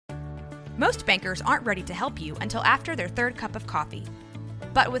Most bankers aren't ready to help you until after their third cup of coffee.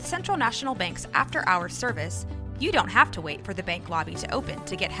 But with Central National Bank's after-hours service, you don't have to wait for the bank lobby to open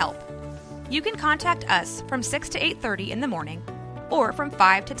to get help. You can contact us from 6 to 8:30 in the morning or from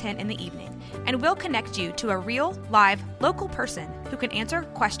 5 to 10 in the evening, and we'll connect you to a real, live, local person who can answer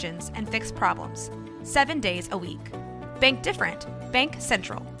questions and fix problems 7 days a week. Bank different. Bank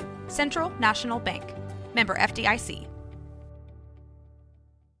Central. Central National Bank. Member FDIC.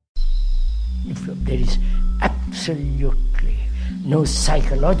 There is absolutely no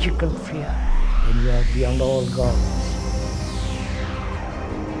psychological fear, then you are beyond all gods.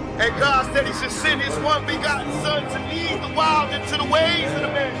 And God said he should send his one begotten son to lead the wild into the ways of the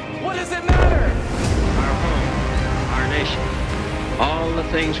man. What does it matter? Our home, our nation, all the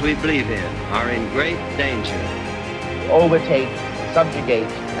things we believe in are in great danger. Overtake,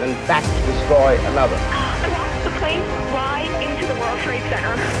 subjugate, and in fact destroy another. I watched the plane ride into the World Trade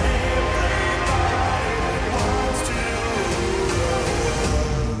Center.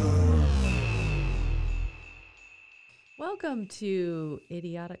 Welcome to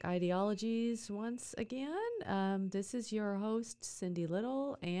Idiotic Ideologies once again. This is your host, Cindy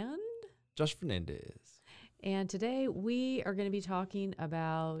Little and Josh Fernandez. And today we are going to be talking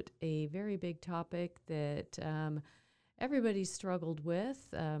about a very big topic that everybody's struggled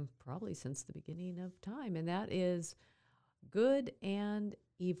with probably since the beginning of time, and that is good and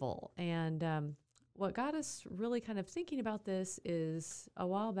evil. And what got us really kind of thinking about this is a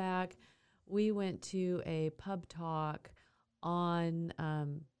while back we went to a pub talk on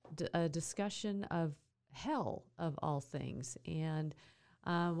a discussion of hell, of all things. And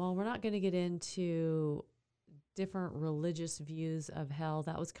while we're not going to get into different religious views of hell,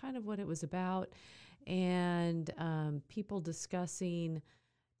 that was kind of what it was about. And people discussing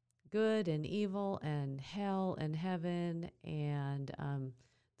good and evil and hell and heaven and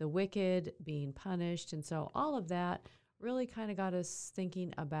the wicked being punished. And so all of that really kind of got us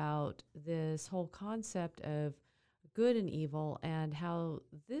thinking about this whole concept of good and evil and how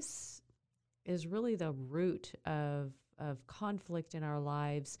this is really the root of conflict in our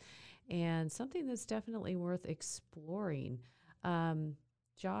lives and something that's definitely worth exploring.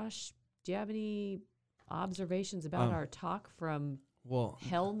 Josh, do you have any observations about our talk from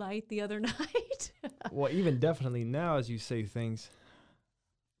Hell Night the other night? Well, even definitely now as you say things,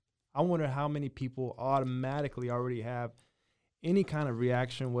 I wonder how many people automatically already have any kind of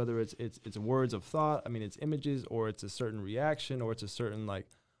reaction, whether it's words of thought, I mean, it's images, or it's a certain reaction, or it's a certain like,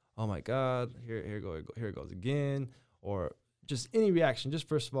 oh my God, here it goes again, or just any reaction. Just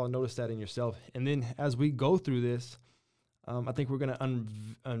first of all, notice that in yourself. And then as we go through this, I think we're going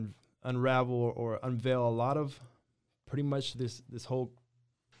to unravel or unveil a lot of pretty much this whole,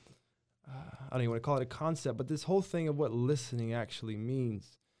 I don't even want to call it a concept, but this whole thing of what listening actually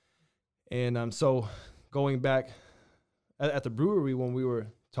means. And so going back at the brewery when we were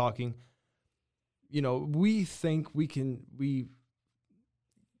talking, you know, we think we can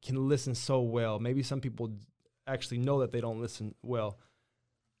listen so well. Maybe some people actually know that they don't listen well.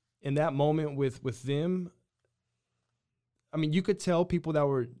 In that moment with them, I mean, you could tell people that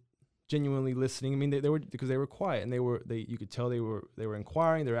were genuinely listening. I mean, they were, because they were quiet and you could tell they were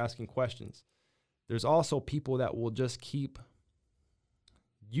inquiring, they were asking questions. There's also people that will just keep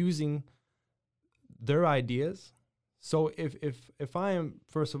using their ideas. So if I am,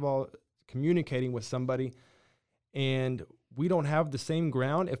 first of all, communicating with somebody and we don't have the same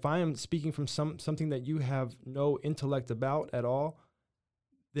ground, if I am speaking from something that you have no intellect about at all,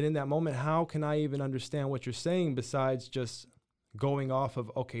 then in that moment, how can I even understand what you're saying besides just going off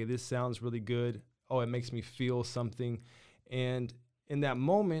of, okay, this sounds really good. Oh, it makes me feel something. And in that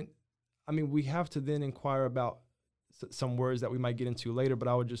moment, I mean, we have to then inquire about some words that we might get into later, but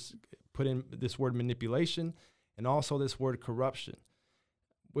I would just put in this word manipulation and also this word corruption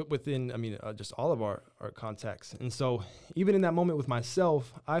within, I mean, just all of our contexts. And so even in that moment with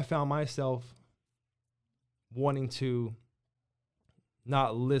myself, I found myself wanting to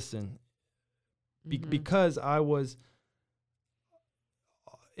not listen because I was,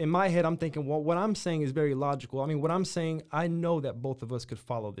 in my head, I'm thinking, well, what I'm saying is very logical. I mean, what I'm saying, I know that both of us could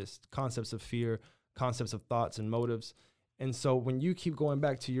follow this, concepts of fear, concepts of thoughts and motives. And so when you keep going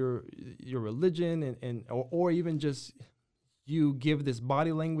back to your religion or even just you give this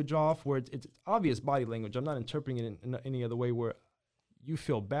body language off where it's obvious body language, I'm not interpreting it in any other way where you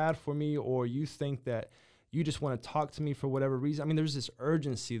feel bad for me or you think that you just want to talk to me for whatever reason. I mean, there's this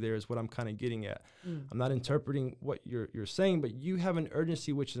urgency there is what I'm kind of getting at. I'm not interpreting what you're saying, but you have an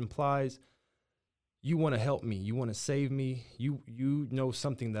urgency which implies you want to help me. You want to save me. You know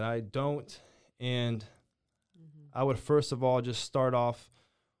something that I don't. And I would first of all just start off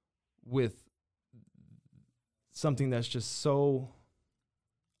with something that's just so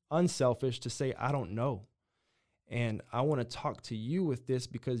unselfish to say, I don't know. And I want to talk to you with this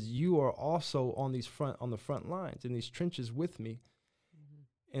because you are also on the front lines, in these trenches with me.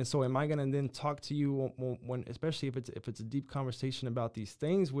 Mm-hmm. And so am I going to then talk to you when, especially if it's a deep conversation about these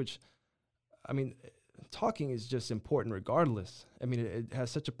things, which, I mean, talking is just important regardless. I mean, it has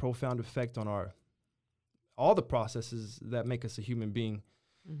such a profound effect on all the processes that make us a human being.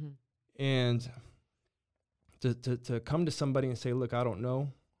 Mm-hmm. And to come to somebody and say, look, I don't know,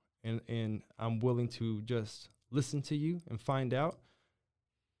 and I'm willing to just listen to you and find out,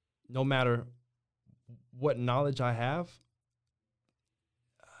 no matter what knowledge I have,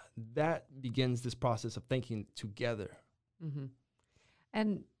 that begins this process of thinking together. Mm-hmm.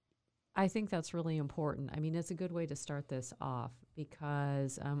 And I think that's really important. I mean, it's a good way to start this off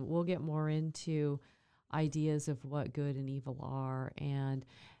because we'll get more into ideas of what good and evil are and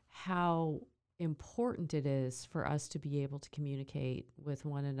how important it is for us to be able to communicate with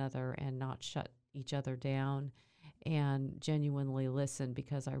one another and not shut each other down and genuinely listen,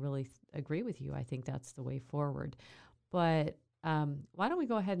 because I really agree with you. I think that's the way forward. But why don't we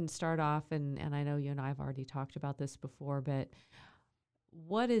go ahead and start off, and I know you and I have already talked about this before, but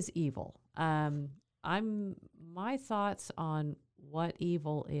what is evil? My thoughts on what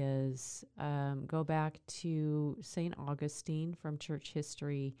evil is go back to St. Augustine from church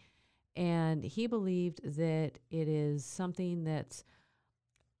history, and he believed that it is something that's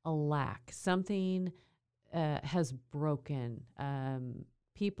a lack, something has broken.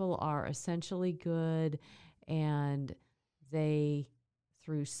 People are essentially good, and they,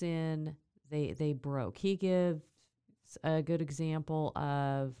 through sin, they broke. He gives a good example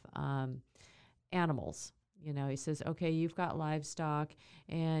of animals. You know, he says, okay, you've got livestock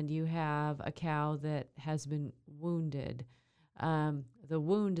and you have a cow that has been wounded. The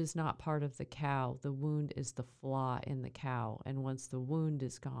wound is not part of the cow. The wound is the flaw in the cow. And once the wound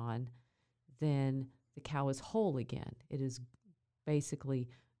is gone, then the cow is whole again. It is basically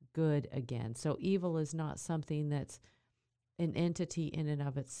good again. So evil is not something that's an entity in and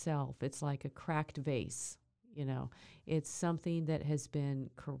of itself. It's like a cracked vase. You know, it's something that has been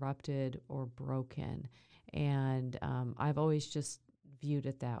corrupted or broken. And I've always just viewed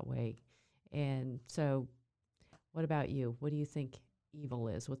it that way. And so what about you? What do you think evil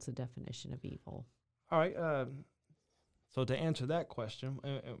is? What's the definition of evil? All right. So to answer that question,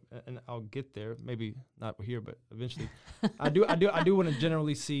 and I'll get there, maybe not here, but eventually, I do want to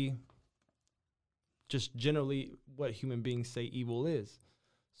generally see just generally what human beings say evil is.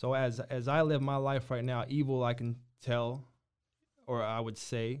 So as I live my life right now, evil, I can tell, or I would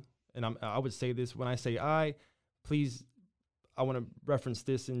say, and I would say this when I say I, please, I want to reference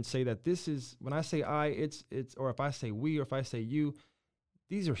this and say that this is, when I say I, it's, or if I say we, or if I say you,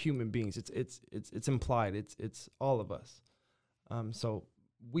 these are human beings. It's implied. It's all of us. So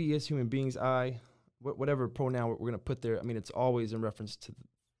we as human beings, I, whatever pronoun we're going to put there, I mean, it's always in reference to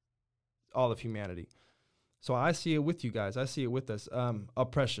all of humanity. So I see it with you guys. I see it with us.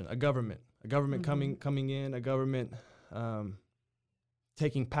 Oppression, a government mm-hmm. coming in, a government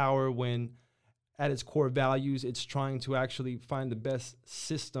taking power when at its core values, it's trying to actually find the best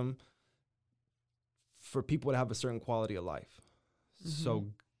system for people to have a certain quality of life. Mm-hmm. So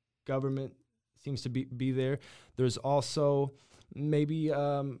government seems to be there. There's also maybe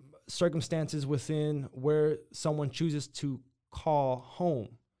circumstances within where someone chooses to call home.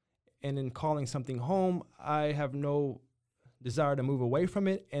 And in calling something home, I have no desire to move away from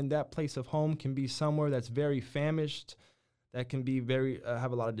it. And that place of home can be somewhere that's very famished, that can be very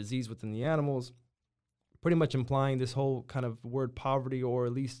have a lot of disease within the animals, pretty much implying this whole kind of word poverty, or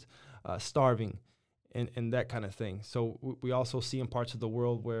at least starving and that kind of thing. So we also see in parts of the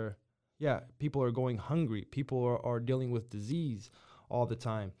world where, people are going hungry. People are dealing with disease all the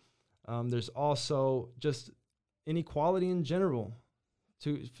time. There's also just inequality in general.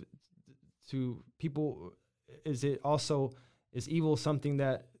 To people, is evil something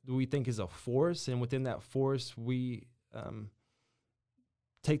that we think is a force, and within that force we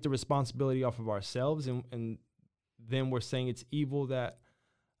take the responsibility off of ourselves, and then we're saying it's evil that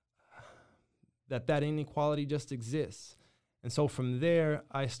inequality just exists. And so from there,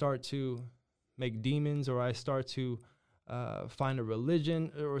 I start to make demons, or I start to find a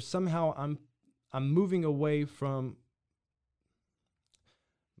religion, or somehow I'm moving away from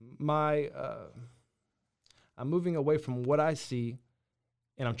I'm moving away from what I see,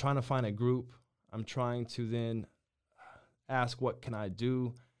 and I'm trying to find a group. I'm trying to then ask, what can I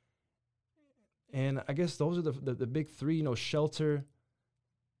do? And I guess those are the big three, shelter.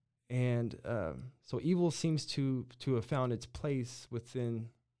 And so evil seems to have found its place within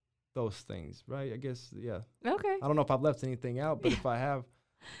those things, right? I guess, yeah. Okay. I don't know if I've left anything out, but if I have,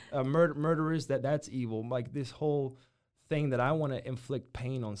 murderers, that's evil. Like this whole thing that I want to inflict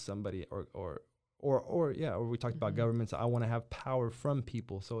pain on somebody, or we talked about governments. I want to have power from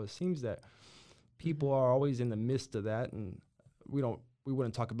people. So it seems that people are always in the midst of that, and we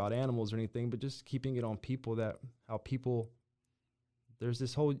wouldn't talk about animals or anything, but just keeping it on people, that how people, there's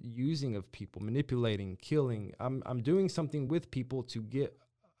this whole using of people, manipulating, killing. I'm doing something with people to get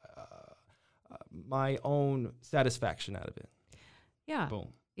my own satisfaction out of it. Yeah. Boom.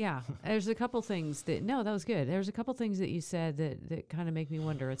 Yeah. There's a couple things that was good. There's a couple things that you said that kind of make me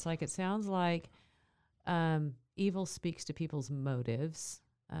wonder. It's like, it sounds like evil speaks to people's motives.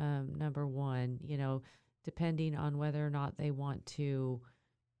 Number one, depending on whether or not they want to,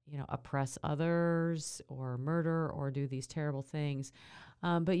 oppress others or murder or do these terrible things.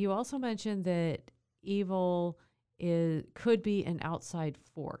 But you also mentioned that evil could be an outside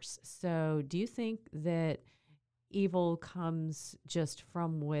force. So do you think that evil comes just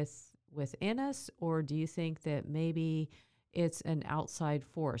from within us, or do you think that maybe it's an outside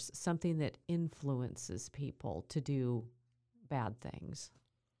force, something that influences people to do bad things?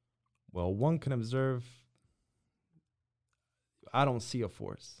 Well, one can observe. I don't see a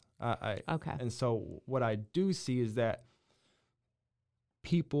force. Okay. And so what I do see is that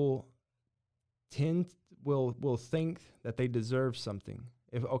people will think that they deserve something.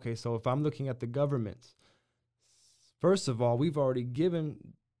 So if I'm looking at the government, first of all, we've already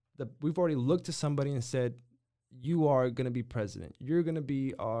looked to somebody and said, you are going to be president. You're going to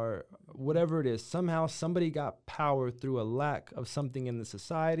be our whatever it is. Somehow somebody got power through a lack of something in the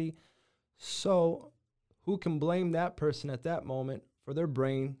society. So who can blame that person at that moment for their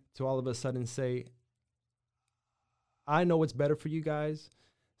brain to all of a sudden say, I know what's better for you guys.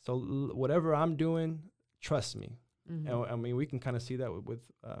 So whatever I'm doing, trust me. And I mean, we can kind of see that with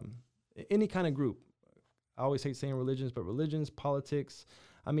any kind of group. I always hate saying religions, but religions, politics,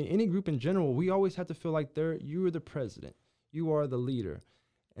 I mean, any group in general, we always have to feel like you are the president. You are the leader.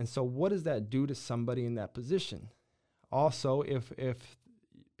 And so what does that do to somebody in that position? Also, if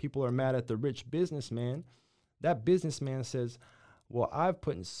people are mad at the rich businessman, that businessman says, well, I've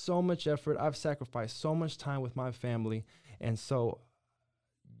put in so much effort. I've sacrificed so much time with my family. And so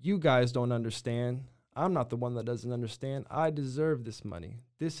you guys don't understand. I'm not the one that doesn't understand. I deserve this money.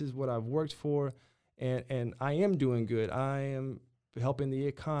 This is what I've worked for. And I am doing good. I am helping the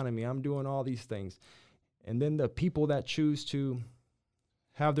economy. I'm doing all these things. And then the people that choose to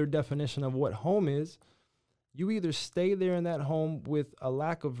have their definition of what home is, you either stay there in that home with a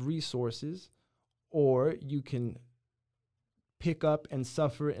lack of resources, or you can pick up and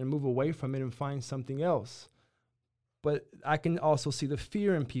suffer and move away from it and find something else. But I can also see the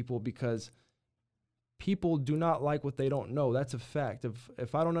fear in people, because people do not like what they don't know. That's a fact.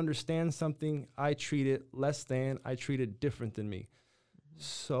 If I don't understand something, I treat it less than, I treat it different than me.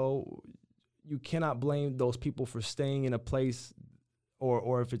 So you cannot blame those people for staying in a place,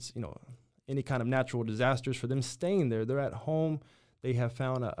 or if it's, any kind of natural disasters, for them staying there. They're at home. They have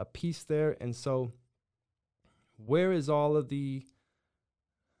found a peace there. And so where is all of the,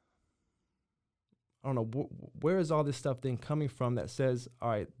 I don't know, where is all this stuff then coming from that says, all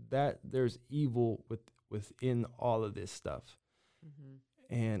right, that there's evil within all of this stuff?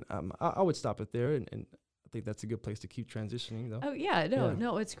 And I would stop it there, and I think that's a good place to keep transitioning, though. Oh, yeah.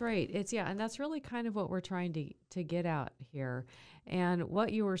 No, it's great. And that's really kind of what we're trying to get out here. And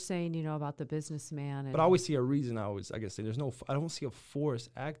what you were saying, about the businessman. But I always see a reason. I guess say I don't see a force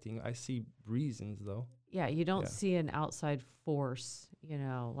acting. I see reasons, though. Yeah, you don't see an outside force,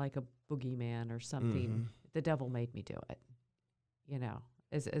 like a boogeyman or something. The devil made me do it.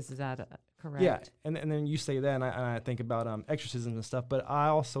 Is that correct? Yeah, and then you say that, and I think about exorcisms and stuff. But I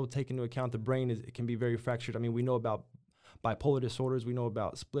also take into account the brain it can be very fractured. I mean, we know about bipolar disorders. We know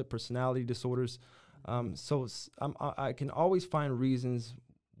about split personality disorders. So I can always find reasons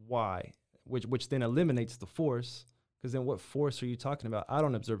why, which then eliminates the force. Because then, what force are you talking about? I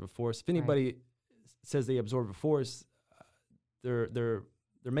don't observe a force. If anybody says they absorb a force, they're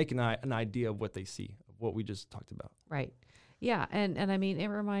making an idea of what they see, of what we just talked about. Right. Yeah, and I mean, it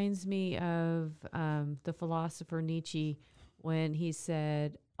reminds me of the philosopher Nietzsche, when he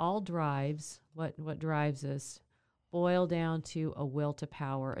said, all drives, what drives us, boil down to a will to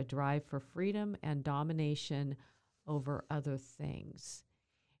power, a drive for freedom and domination over other things.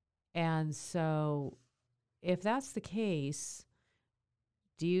 And so if that's the case,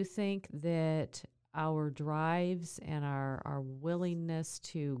 do you think that our drives and our willingness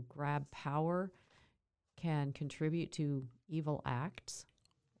to grab power can contribute to evil acts?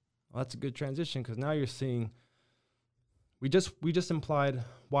 Well, that's a good transition, because now you're seeing we just implied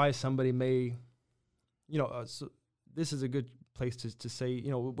why somebody may, so this is a good place to say,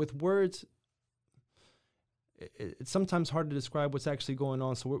 with words, it's sometimes hard to describe what's actually going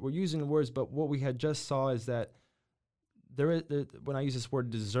on. So we're using words, but what we had just saw is that when I use this word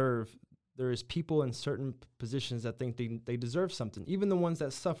deserve, there is people in certain positions that think they deserve something. Even the ones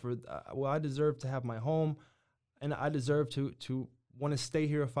that suffer, I deserve to have my home, and I deserve to want to stay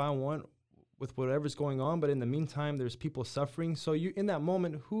here if I want with whatever's going on. But in the meantime, there's people suffering. So you, in that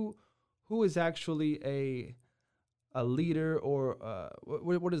moment, who is actually a leader, or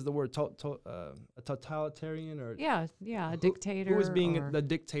what is the word? A totalitarian, or a dictator. Who is being the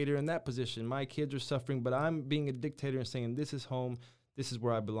dictator in that position? My kids are suffering, but I'm being a dictator and saying this is home, this is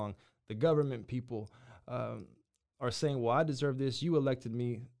where I belong. The government people are saying, well, I deserve this. You elected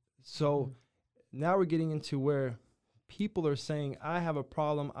me. So now we're getting into where people are saying, I have a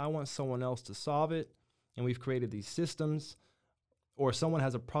problem. I want someone else to solve it. And we've created these systems. Or someone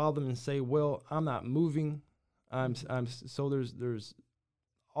has a problem and say, well, I'm not moving. So there's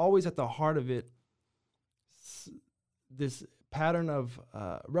always at the heart of it this pattern of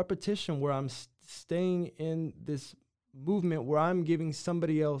repetition where I'm staying in this movement where I'm giving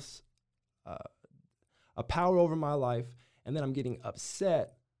somebody else a power over my life, and then I'm getting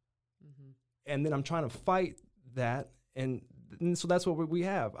upset, and then I'm trying to fight that, and so that's what we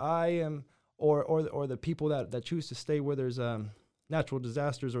have. I am, or the people that choose to stay where there's natural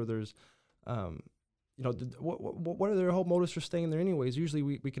disasters, or there's what are their whole motives for staying there anyways? Usually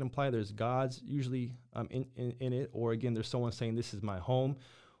we can imply there's gods usually in it, or again there's someone saying this is my home,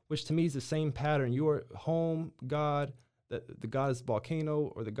 which to me is the same pattern. Your home, God, the God is the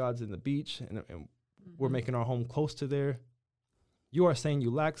volcano, or the God's in the beach, and we're making our home close to there. You are saying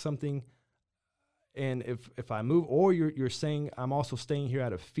you lack something, and if I move, or you're saying I'm also staying here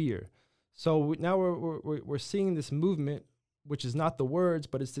out of fear. So now we're seeing this movement, which is not the words,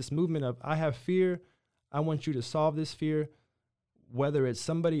 but it's this movement of I have fear. I want you to solve this fear, whether it's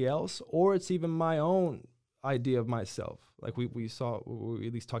somebody else or it's even my own idea of myself. Like we at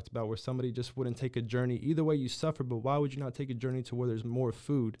least talked about, where somebody just wouldn't take a journey. Either way you suffer, but why would you not take a journey to where there's more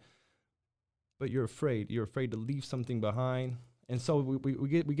food? But you're afraid. You're afraid to leave something behind. And so we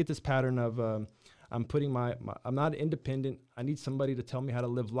get this pattern of I'm putting I'm not independent. I need somebody to tell me how to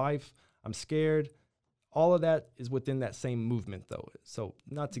live life. I'm scared. All of that is within that same movement, though. So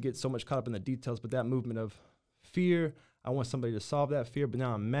not to get so much caught up in the details, but that movement of fear, I want somebody to solve that fear, but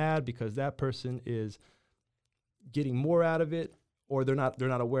now I'm mad because that person is getting more out of it, or they're not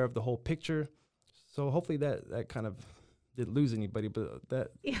aware of the whole picture. So hopefully that kind of didn't lose anybody,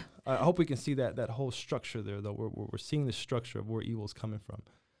 but I hope we can see that whole structure there, though. We're seeing the structure of where evil's coming from.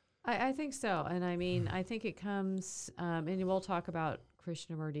 I think so. And I mean, I think it comes, and we'll talk about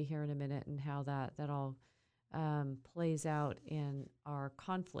Krishnamurti here in a minute and how that all plays out in our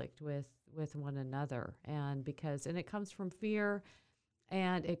conflict with one another. And it comes from fear,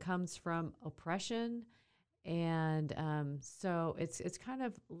 and it comes from oppression. And so it's kind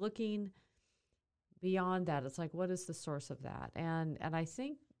of looking beyond that. It's like, what is the source of that? And I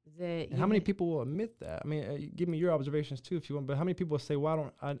think that how many people will admit that? I mean, give me your observations too, if you want. But how many people say,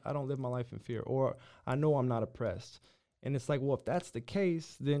 "Well, I don't live my life in fear," or "I know I'm not oppressed"? And it's like, well, if that's the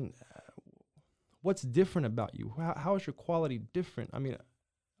case, then what's different about you? How is your quality different? I mean,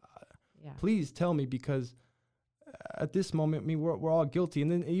 please tell me, because at this moment, I mean, we're all guilty.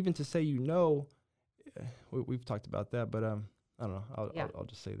 And then even to say, we've talked about that, but I don't know. I'll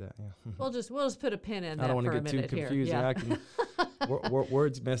just say that. Yeah. We'll just put a pin in that. I don't want to get too confused. Yeah. I can,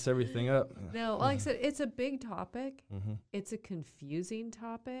 words mess everything up. No, like I said, it's a big topic. Mm-hmm. It's a confusing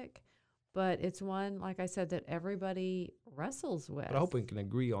topic, but it's one, like I said, that everybody wrestles with. But I hope we can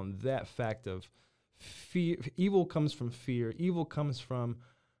agree on that fact of fear. Evil comes from fear. Evil comes from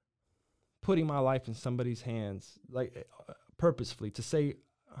putting my life in somebody's hands, like purposefully, to say,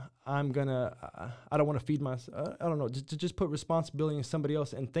 I don't want to feed myself. I don't know, to just put responsibility in somebody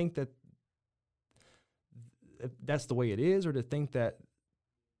else and think that that's the way it is, or to think that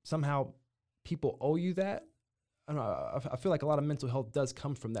somehow people owe you that. I don't know. I feel like a lot of mental health does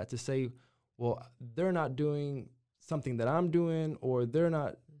come from that, to say, well, they're not doing something that I'm doing, or they're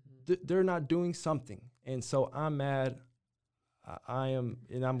not doing something, and so I'm mad. I'm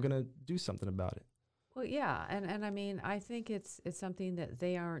gonna do something about it. Well, yeah, and I mean, I think it's something that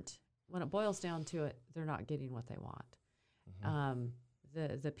they aren't. When it boils down to it, they're not getting what they want. Mm-hmm.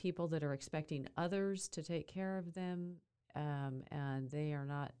 The people that are expecting others to take care of them, and they are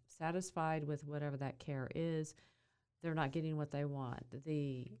not satisfied with whatever that care is, they're not getting what they want.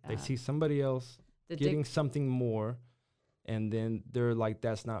 They see somebody else getting something more, and then they're like,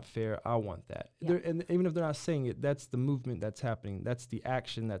 that's not fair, I want that. Yeah. And even if they're not saying it, that's the movement that's happening. That's the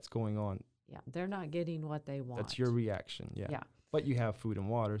action that's going on. Yeah, they're not getting what they want. That's your reaction, yeah. Yeah. But you have food and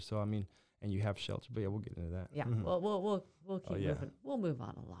water, so I mean, and you have shelter. But yeah, we'll get into that. Yeah. Mhm. Well, we'll keep yeah. moving. We'll move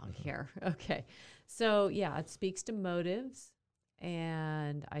on along here. Okay. So yeah, it speaks to motives,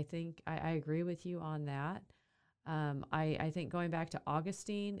 and I think I agree with you on that. I think going back to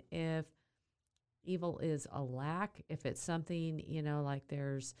Augustine, if evil is a lack, if it's something, like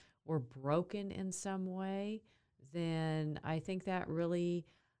we're broken in some way, then I think that really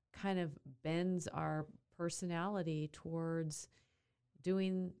kind of bends our personality towards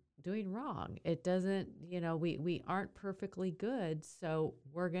doing wrong. It doesn't, we aren't perfectly good, so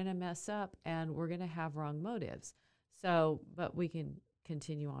we're going to mess up and we're going to have wrong motives. So, but we can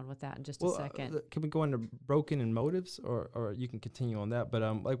continue on with that in just a second. Can we go into broken and motives, or you can continue on that? But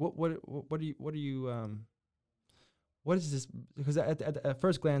like, what is this? Because at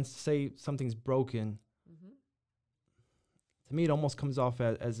first glance, say something's broken. Mm-hmm. To me, it almost comes off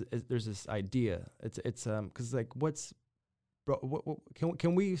as there's this idea. It's because like what's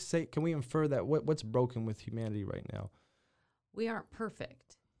can we infer that what's broken with humanity right now? We aren't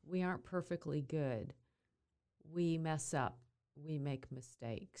perfect. We aren't perfectly good. We mess up. We make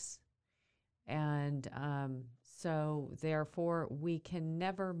mistakes. And so therefore we can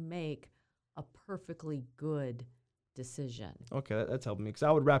never make a perfectly good decision. Okay, that's helping me, because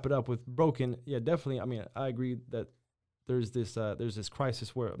I would wrap it up with broken. Yeah, definitely. I mean, I agree that there's this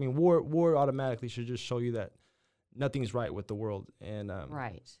crisis where, I mean, war automatically should just show you that nothing's right with the world. And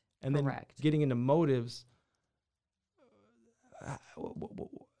right. And Correct. Then getting into motives,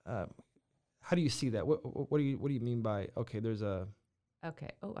 how do you see that? What do you mean by, okay, there's a... Okay.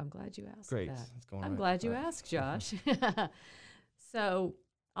 Oh, I'm glad you asked Great. that. It's going I'm right. glad you Right. asked, Josh. So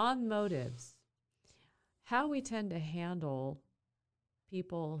on motives, how we tend to handle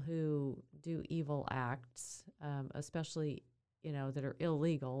people who do evil acts, especially, that are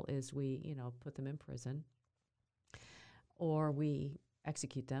illegal, is we, put them in prison or we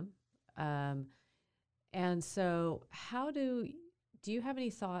execute them. And so do you have any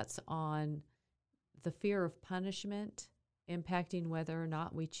thoughts on the fear of punishment impacting whether or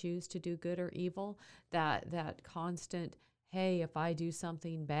not we choose to do good or evil? That constant, hey, if I do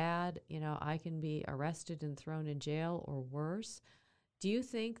something bad, I can be arrested and thrown in jail or worse. Do you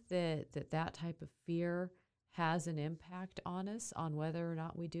think that type of fear has an impact on us, on whether or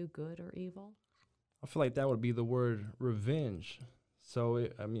not we do good or evil? I feel like that would be the word revenge. So,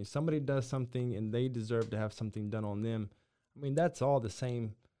 somebody does something and they deserve to have something done on them. I mean, that's all the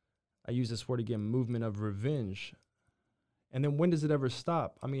same. I use this word again, movement of revenge. And then when does it ever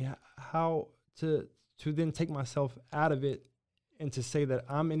stop? I mean, how to then take myself out of it and to say that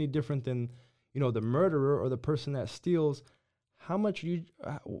I'm any different than, the murderer or the person that steals? How much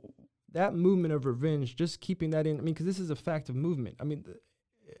that movement of revenge, just keeping that in, I mean, because this is a fact of movement. I mean,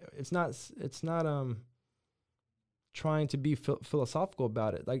 it's not trying to be philosophical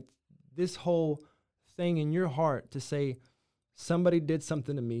about it. Like, this whole thing in your heart to say somebody did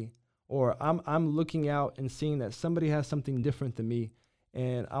something to me, or I'm looking out and seeing that somebody has something different than me,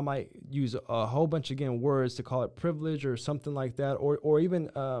 and I might use a whole bunch, again, words to call it privilege or something like that, or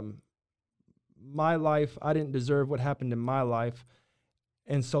even my life, I didn't deserve what happened in my life.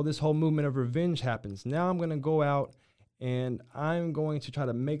 And so this whole movement of revenge happens. Now I'm going to go out and I'm going to try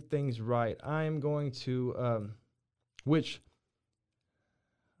to make things right. I'm going to,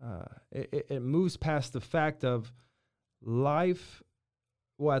 it moves past the fact of life.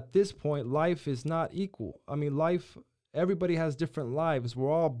 Well, at this point, life is not equal. I mean, everybody has different lives.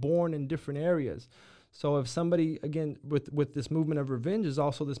 We're all born in different areas. So if somebody, again, with this movement of revenge is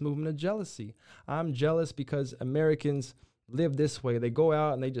also this movement of jealousy. I'm jealous because Americans live this way. They go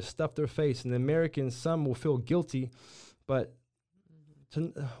out and they just stuff their face, and the Americans, some will feel guilty. But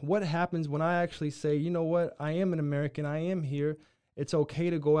what happens when I actually say, you know what, I am an American, I am here. It's okay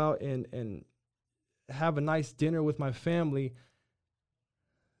to go out and have a nice dinner with my family.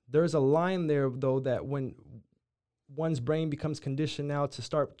 There's a line there, though, that when one's brain becomes conditioned now to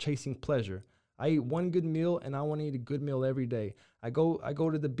start chasing pleasure. I eat one good meal, and I want to eat a good meal every day. I go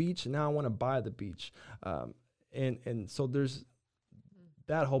to the beach, and now I want to buy the beach. And so there's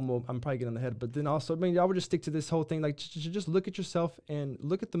that whole move. I'm probably getting on the head, but then also, I would just stick to this whole thing. Like, just look at yourself and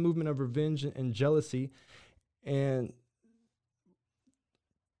look at the movement of revenge and jealousy, and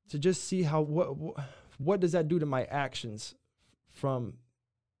to just see how what does that do to my actions from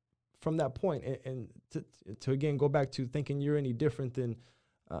that point, and to again go back to thinking you're any different than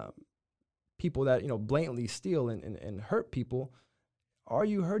people that blatantly steal and hurt people. are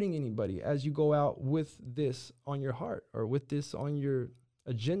you hurting anybody as you go out with this on your heart or with this on your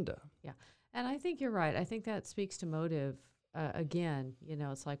agenda? Yeah. And I think you're right. I think that speaks to motive. Again,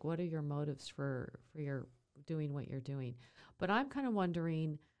 it's like, what are your motives for your doing what you're doing? But I'm kind of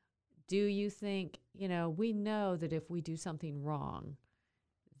wondering, do you think, we know that if we do something wrong,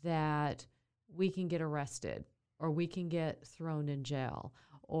 that we can get arrested or we can get thrown in jail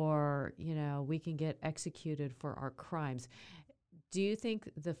or, we can get executed for our crimes. Do you think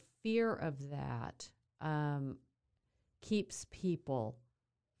the fear of that keeps people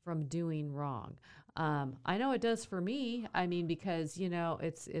from doing wrong? I know it does for me. I mean, because,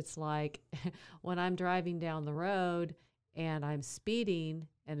 it's like when I'm driving down the road and I'm speeding,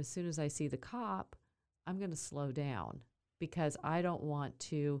 and as soon as I see the cop, I'm going to slow down because I don't want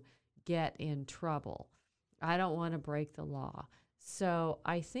to get in trouble. I don't want to break the law. So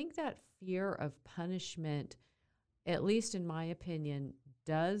I think that fear of punishment, at least in my opinion,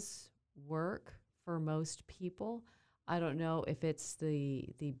 does work for most people. I don't know if it's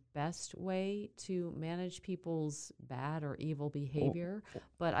the best way to manage people's bad or evil behavior,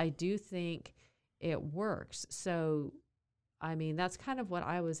 but I do think it works. So, I mean, that's kind of what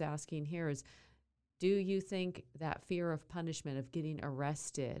I was asking here is, do you think that fear of punishment, of getting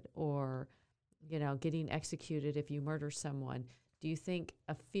arrested or, getting executed if you murder someone, do you think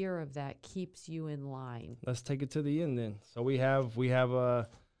a fear of that keeps you in line? Let's take it to the end then. So we have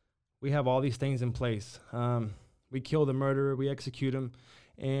all these things in place. We kill the murderer, we execute him,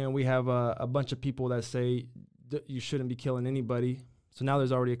 and we have a bunch of people that say you shouldn't be killing anybody. So now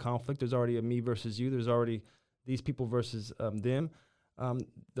there's already a conflict. There's already a me versus you. There's already these people versus them.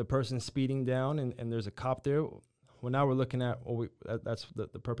 The person speeding down, and there's a cop there. Well, now we're looking at, that's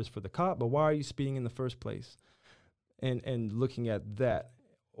the purpose for the cop, but why are you speeding in the first place? And looking at that.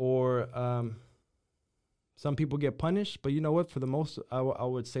 Or some people get punished, but you know what? For the most, I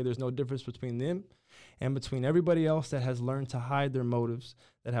would say there's no difference between them and between everybody else that has learned to hide their motives,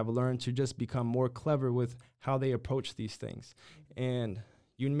 that have learned to just become more clever with how they approach these things. And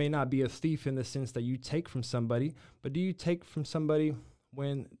you may not be a thief in the sense that you take from somebody, but do you take from somebody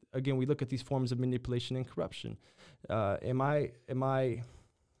when, again, we look at these forms of manipulation and corruption? Am I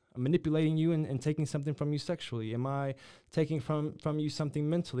manipulating you and taking something from you sexually? Am I taking from you something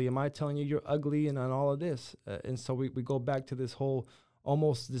mentally? Am I telling you you're ugly and all of this? And so we go back to this whole,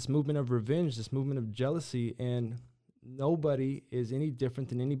 almost this movement of revenge, this movement of jealousy, and nobody is any different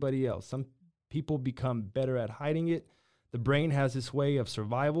than anybody else. Some people become better at hiding it. The brain has this way of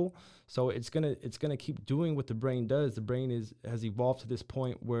survival, so it's gonna keep doing what the brain does. The brain has evolved to this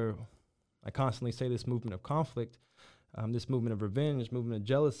point where I constantly say this movement of conflict, this movement of revenge, movement of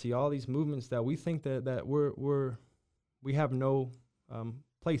jealousy, all these movements that we think that we have no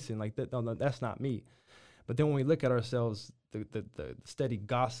place in, like that. No, that's not me. But then when we look at ourselves, the steady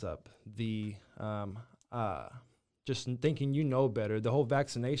gossip, the just thinking better, the whole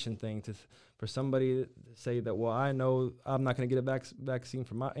vaccination thing, for somebody to say that, well, I know I'm not going to get a vaccine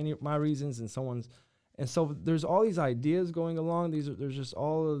for my reasons, and so there's all these ideas going along. There's just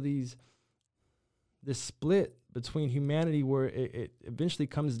all of this split between humanity where it eventually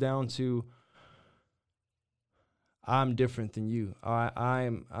comes down to, I'm different than you.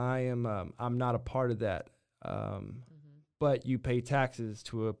 I'm not a part of that. But you pay taxes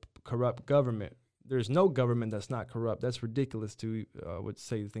to a corrupt government. There's no government that's not corrupt. That's ridiculous to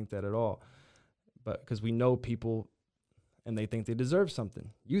think that at all. But because we know people, and they think they deserve something.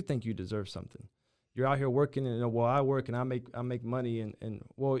 You think you deserve something. You're out here working, and I work and I make money, and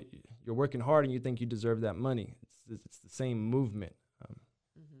you're working hard, and you think you deserve that money. It's the same movement.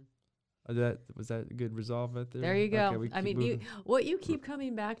 Was that a good resolve right there? There you go. Okay, I mean, what you keep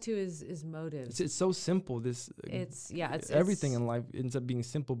coming back to is motives. It's so simple. Everything in life ends up being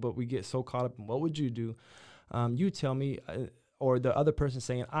simple, but we get so caught up in what would you do? You tell me, or the other person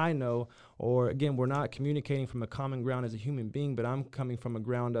saying I know, or again, we're not communicating from a common ground as a human being, but I'm coming from a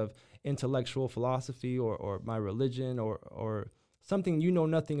ground of intellectual philosophy or my religion or something you know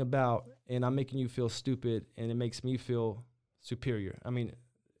nothing about, and I'm making you feel stupid, and it makes me feel superior. I mean,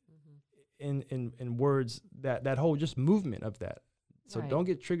 in words, that whole just movement of that. So right. Don't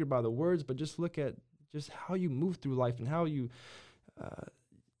get triggered by the words, but just look at just how you move through life and how you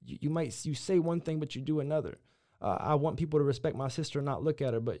say one thing, but you do another. I want people to respect my sister and not look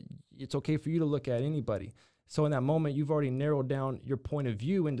at her, but it's okay for you to look at anybody. So in that moment, you've already narrowed down your point of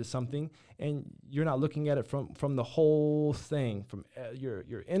view into something, and you're not looking at it from the whole thing, from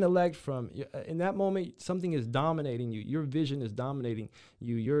your intellect. In that moment, something is dominating you. Your vision is dominating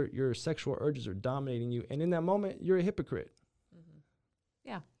you. Your sexual urges are dominating you, and in that moment, you're a hypocrite. Mm-hmm.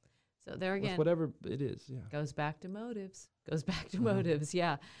 Yeah. So there again, with whatever it is, yeah. Goes back to motives. Goes back to motives,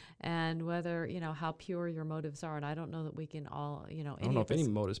 yeah. And whether, how pure your motives are. And I don't know that we can all, I don't know if any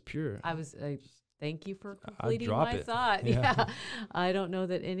motive's pure. Thank you for completing drop my it. thought. Yeah. Yeah. I don't know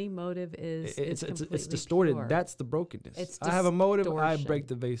that any motive is completely it's distorted. pure. That's the brokenness. It's I have a motive, I distortion. break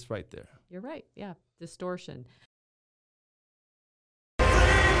the vase right there. You're right. Yeah. Distortion.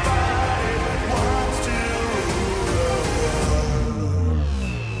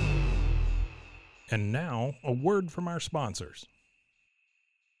 And now, a word from our sponsors.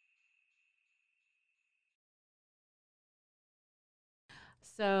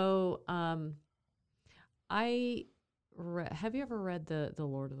 So, have you ever read the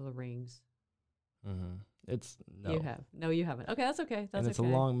Lord of the Rings? Mm-hmm. It's no. You have. No, you haven't. Okay, that's okay. That's and it's okay.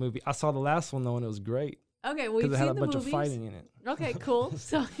 a long movie. I saw the last one though, and it was great Okay, well, you've because it seen had a the bunch movies. of fighting in it. Okay, cool.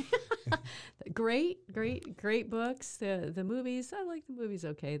 So, great books. The movies, I like the movies.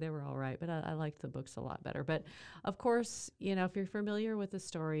 Okay, they were all right, but I liked the books a lot better. But of course, if you're familiar with the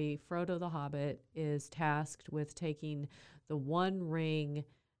story, Frodo the Hobbit is tasked with taking the one ring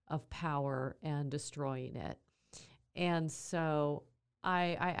of power and destroying it. And so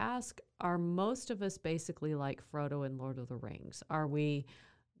I ask, are most of us basically like Frodo in Lord of the Rings? Are we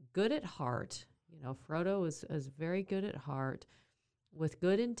good at heart? Frodo is very good at heart with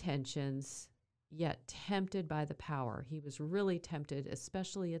good intentions, yet tempted by the power. He was really tempted,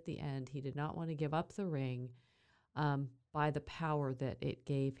 especially at the end. He did not want to give up the ring by the power that it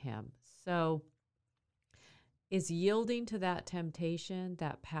gave him. So is yielding to that temptation,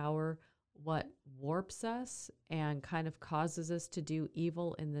 that power, what warps us and kind of causes us to do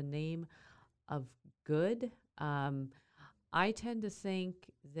evil in the name of good? I tend to think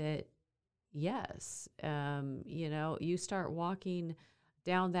that yes, you start walking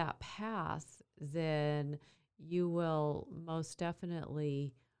down that path, then you will most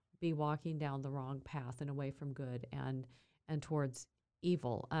definitely be walking down the wrong path and away from good and towards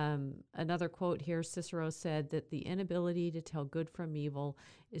evil. Another quote here, Cicero said that the inability to tell good from evil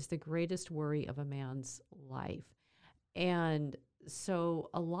is the greatest worry of a man's life. And so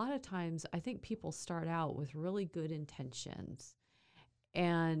a lot of times I think people start out with really good intentions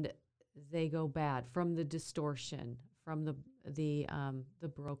and they go bad from the distortion, from the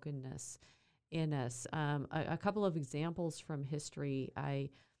brokenness in us. A couple of examples from history. I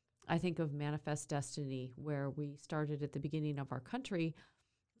think of Manifest Destiny, where we started at the beginning of our country,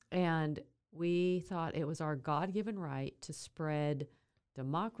 and we thought it was our God-given right to spread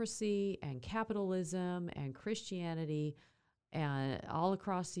democracy and capitalism and Christianity and all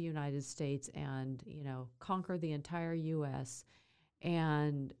across the United States and, conquer the entire U.S.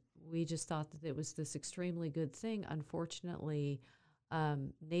 And we just thought that it was this extremely good thing. Unfortunately,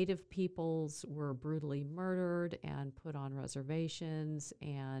 Native peoples were brutally murdered and put on reservations,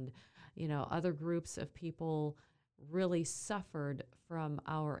 and other groups of people really suffered from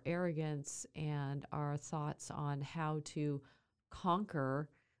our arrogance and our thoughts on how to conquer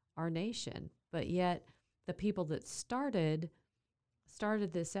our nation. But yet the people that started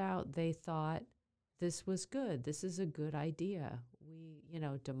this out, they thought this was good. This is a good idea.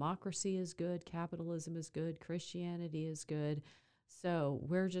 Democracy is good, capitalism is good, Christianity is good. So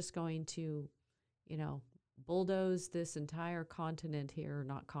we're just going to, bulldoze this entire continent here,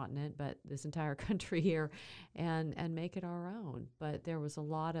 not continent, but this entire country here and make it our own. But there was a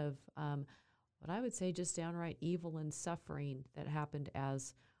lot of what I would say just downright evil and suffering that happened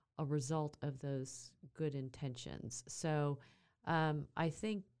as a result of those good intentions. So I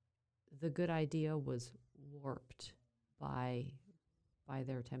think the good idea was warped by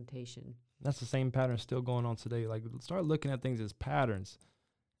their temptation. That's the same pattern still going on today. Like, start looking at things as patterns.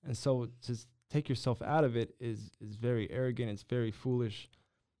 And so to take yourself out of it is very arrogant. It's very foolish.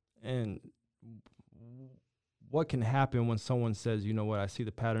 And what can happen when someone says, you know what, I see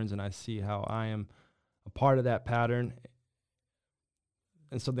the patterns and I see how I am a part of that pattern.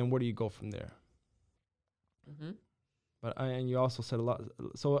 And so then where do you go from there? Mm-hmm. And you also said a lot.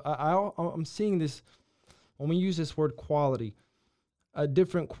 So I'm seeing this, when we use this word quality, a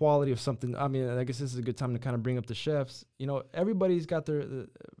different quality of something. I mean, I guess this is a good time to kind of bring up the chefs. Everybody's got their,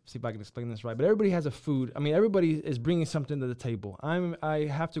 see if I can explain this right, but everybody has a food. I mean, everybody is bringing something to the table. I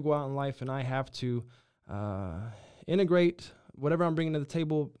have to go out in life and I have to integrate whatever I'm bringing to the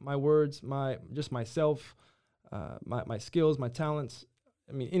table, my words, myself, my skills, my talents.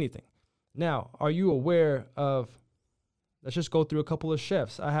 I mean, anything. Now, are you aware of, let's just go through a couple of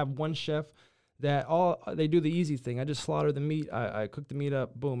chefs. I have one chef that they do the easy thing. I just slaughter the meat. I cook the meat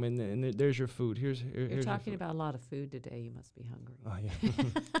up, boom, and there's your food. Here's You're your talking food. about a lot of food today. You must be hungry. Oh, yeah.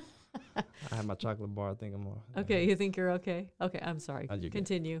 I had my chocolate bar. I think I'm all. Okay, you think you're okay? Okay, I'm sorry. You're good.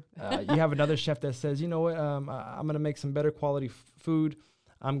 Continue. You have another chef that says, you know what, I'm going to make some better quality food.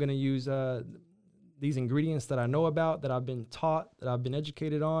 I'm going to use these ingredients that I know about, that I've been taught, that I've been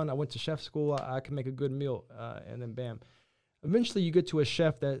educated on. I went to chef school. I can make a good meal. And then bam. Eventually you get to a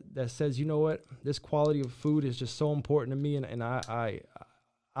chef that says, you know what, this quality of food is just so important to me. And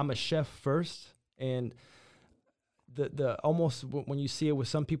I'm a chef first. And the almost when you see it with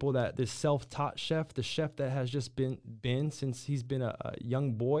some people, that this self-taught chef, the chef that has just been since he's been a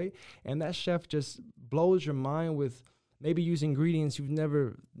young boy, and that chef just blows your mind with maybe using ingredients you've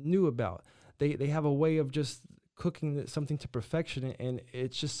never knew about. They have a way of just cooking something to perfection, and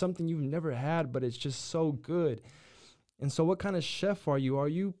it's just something you've never had, but it's just so good. And so what kind of chef are you? Are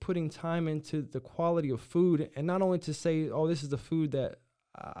you putting time into the quality of food, and not only to say, oh, this is the food that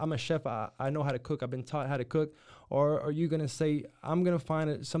I'm a chef, I know how to cook, I've been taught how to cook? Or are you going to say, I'm going to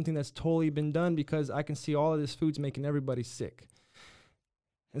find something that's totally been done because I can see all of this food's making everybody sick?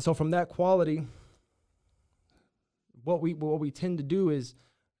 And so from that quality, what we tend to do is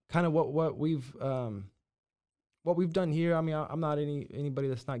kind of what we've done here. I mean, I'm not anybody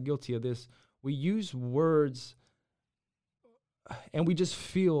that's not guilty of this. We use words, and we just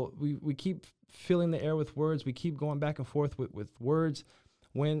feel, we keep filling the air with words. We keep going back and forth with words.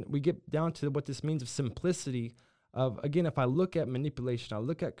 When we get down to what this means of simplicity, of, again, if I look at manipulation, I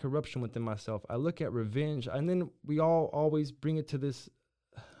look at corruption within myself, I look at revenge, and then we all always bring it to this,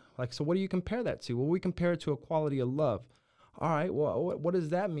 like, so what do you compare that to? Well, we compare it to a quality of love. All right, well, what does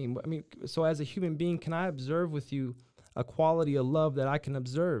that mean? I mean, so as a human being, can I observe with you a quality of love that I can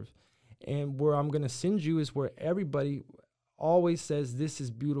observe? And where I'm going to send you is where everybody always says, this is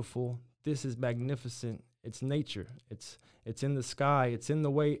beautiful, this is magnificent, it's nature, it's in the sky, it's in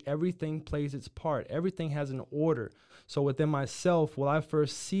the way everything plays its part, everything has an order. So within myself, will I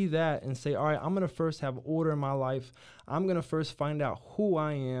first see that and say, all right, I'm going to first have order in my life, I'm going to first find out who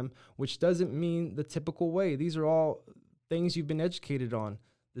I am, which doesn't mean the typical way. These are all things you've been educated on,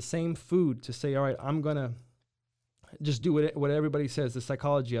 the same food, to say, all right, I'm going to just do what everybody says, the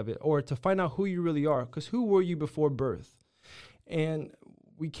psychology of it, or to find out who you really are, because who were you before birth? And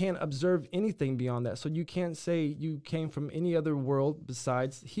we can't observe anything beyond that. So you can't say you came from any other world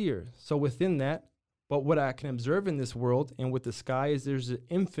besides here. So within that, but what I can observe in this world and with the sky is there's an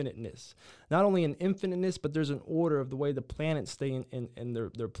infiniteness. Not only an infiniteness, but there's an order of the way the planets stay in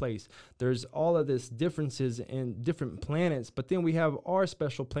their place. There's all of this differences in different planets, but then we have our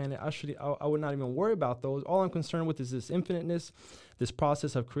special planet. I would not even worry about those. All I'm concerned with is this infiniteness, this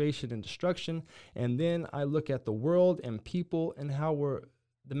process of creation and destruction. And then I look at the world and people and how we're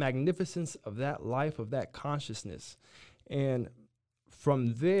the magnificence of that life, of that consciousness. And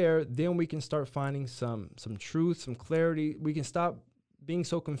from there, then we can start finding some truth, some clarity. We can stop being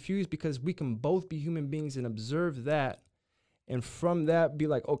so confused because we can both be human beings and observe that. And from that, be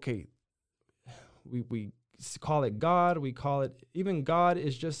like, okay, we call it God. We call it, even God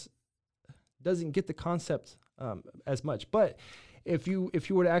is just, doesn't get the concept as much. But if you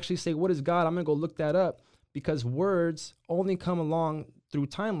were to actually say, what is God? I'm going to go look that up, because words only come along through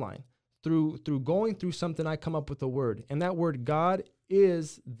timeline. Through going through something, I come up with a word. And that word God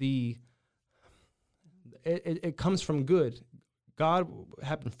is it comes from good. God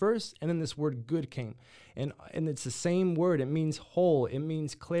happened first, and then this word good came. And it's the same word. It means whole. It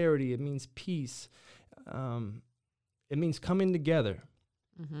means clarity. It means peace. It means coming together.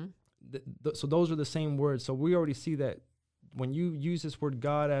 Mm-hmm. So those are the same words. So we already see that when you use this word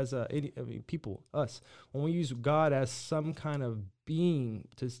God as people, us, when we use God as some kind of being,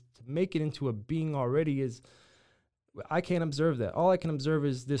 to make it into a being already, is, I can't observe that. All I can observe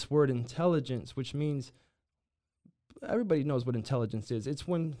is this word intelligence, which means everybody knows what intelligence is. It's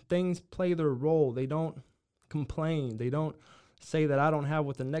when things play their role. They don't complain. They don't say that I don't have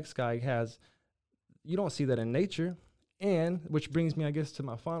what the next guy has. You don't see that in nature. And which brings me, I guess, to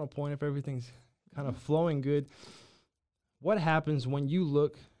my final point, if everything's kind of flowing good. What happens when you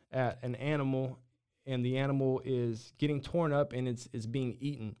look at an animal and the animal is getting torn up and it's being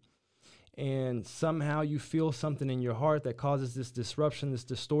eaten, and somehow you feel something in your heart that causes this disruption, this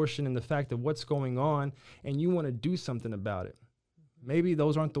distortion in the fact of what's going on, and you want to do something about it? Maybe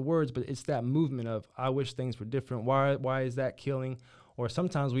those aren't the words, but it's that movement of, I wish things were different. Why is that killing? Or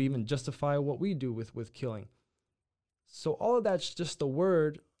sometimes we even justify what we do with killing. So all of that's just the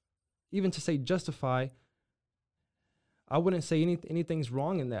word. Even to say justify, I wouldn't say anything's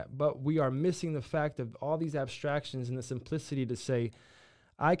wrong in that, but we are missing the fact of all these abstractions and the simplicity to say,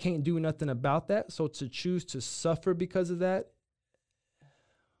 I can't do nothing about that. So to choose to suffer because of that,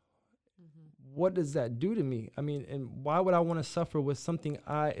 what does that do to me? I mean, and why would I want to suffer with something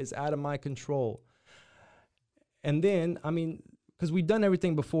is out of my control? And then, I mean, because we've done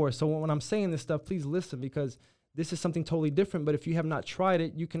everything before. So when I'm saying this stuff, please listen, because this is something totally different. But if you have not tried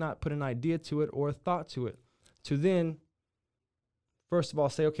it, you cannot put an idea to it or a thought to it. To then, first of all,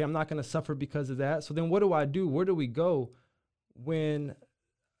 say, okay, I'm not going to suffer because of that. So then what do I do? Where do we go when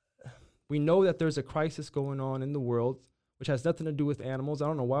we know that there's a crisis going on in the world, which has nothing to do with animals? I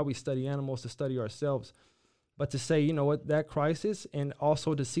don't know why we study animals to study ourselves. But to say, you know what, that crisis, and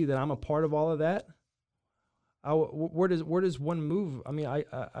also to see that I'm a part of all of that, where does one move? I mean,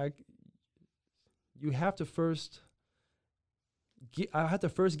 you have to first I have to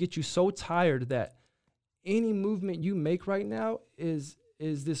first get you so tired that any movement you make right now is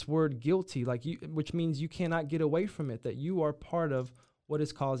this word guilty, like which means you cannot get away from it, that you are part of what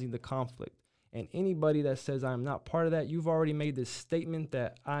is causing the conflict. And anybody that says I'm not part of that, you've already made this statement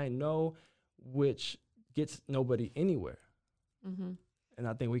that I know, which gets nobody anywhere. Mm-hmm. And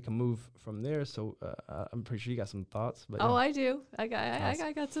I think we can move from there. So I'm pretty sure you got some thoughts. But yeah. I do. I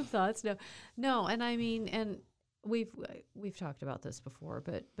got some thoughts. No. And I mean, and we've talked about this before,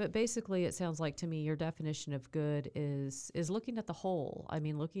 but basically it sounds like to me your definition of good is looking at the whole. I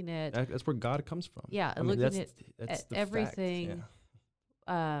mean, looking at that's where God comes from. Yeah, I mean, looking at everything.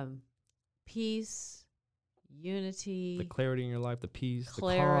 Yeah. Peace, unity, the clarity in your life, the peace, the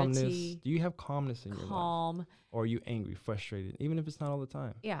calmness. Do you have calmness in your life? Or are you angry, frustrated, even if it's not all the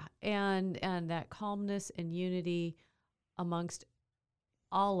time? Yeah, and that calmness and unity amongst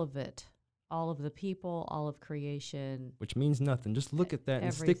all of it, all of the people, all of creation. Which means nothing. Just look at that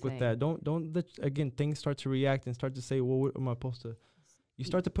and stick with that. Don't let, again, things start to react and start to say, well, what am I supposed to? You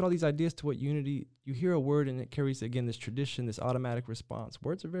start to put all these ideas to what unity, you hear a word and it carries, again, this tradition, this automatic response.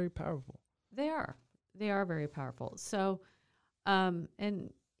 Words are very powerful. They are very powerful. So,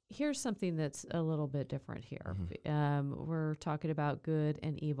 and here's something that's a little bit different here. Mm-hmm. We're talking about good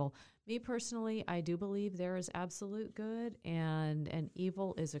and evil. Me personally, I do believe there is absolute good, and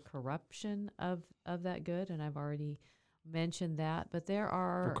evil is a corruption of that good, and I've already mentioned that. But there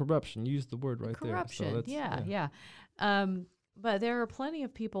are corruption. Use the word right corruption, there. Corruption, yeah. But there are plenty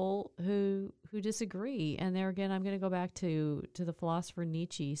of people who disagree, and there again, I'm going to go back to the philosopher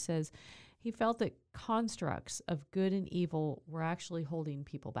Nietzsche. He says he felt that constructs of good and evil were actually holding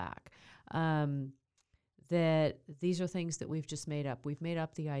people back. That these are things that we've just made up. We've made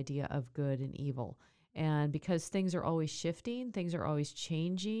up the idea of good and evil. And because things are always shifting, things are always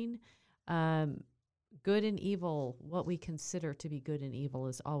changing, good and evil, what we consider to be good and evil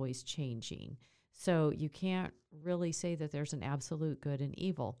is always changing. So you can't really say that there's an absolute good and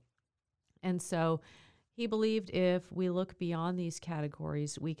evil. And so he believed if we look beyond these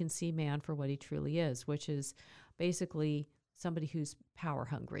categories, we can see man for what he truly is, which is basically somebody who's power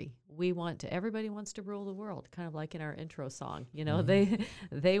hungry. Everybody wants to rule the world, kind of like in our intro song. You know, mm-hmm.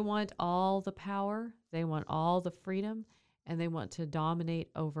 they want all the power, they want all the freedom, and they want to dominate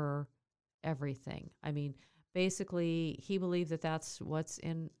over everything. I mean, basically, he believed that that's what's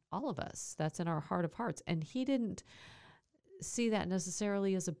in all of us. That's in our heart of hearts. And he didn't see that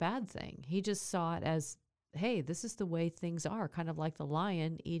necessarily as a bad thing. He just saw it as, hey, this is the way things are, kind of like the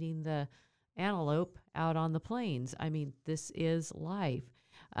lion eating the antelope out on the plains. I mean, this is life.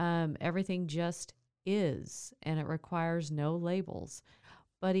 Everything just is, and it requires no labels.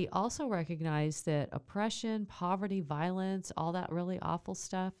 But he also recognized that oppression, poverty, violence, all that really awful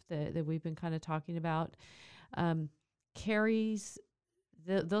stuff that we've been kind of talking about,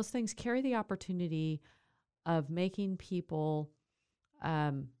 those things carry the opportunity of making people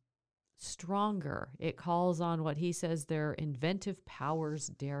stronger. It calls on what he says their inventive powers,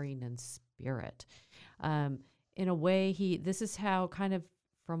 daring, and spirit. In a way, this is how, kind of,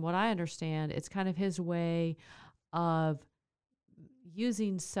 from what I understand, it's kind of his way of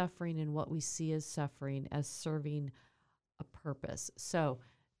using suffering and what we see as suffering as serving a purpose. So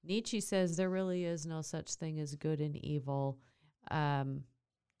Nietzsche says there really is no such thing as good and evil.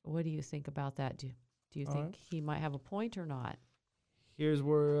 What do you think about that? Do you think he might have a point or not? Here's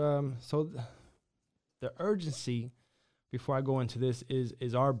where, the urgency, before I go into this,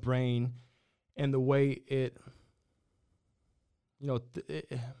 is our brain and the way it,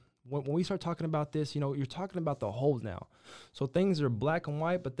 when we start talking about this, you're talking about the whole now. So things are black and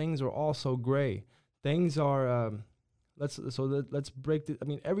white, but things are also gray. Things are, let's break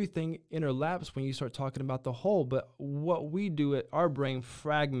the, everything interlaps when you start talking about the whole, but what we do, our brain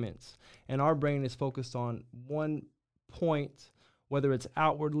fragments, and our brain is focused on one point, whether it's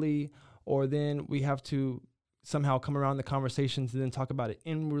outwardly, or then we have to somehow come around the conversations and then talk about it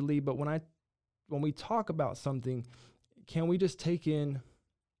inwardly. But when we talk about something, can we just take in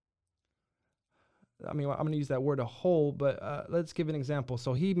I mean, I'm going to use that word a whole, but let's give an example.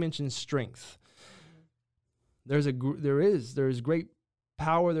 So he mentioned strength. There is great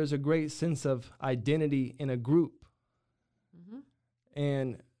power. There's a great sense of identity in a group.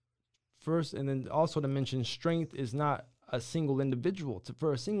 And then also to mention strength is not a single individual.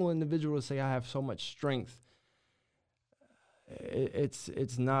 For a single individual to say, I have so much strength,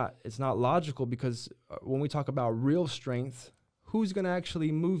 it's not logical, because when we talk about real strength, who's going to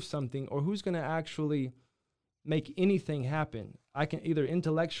actually move something, or who's going to actually make anything happen? I can either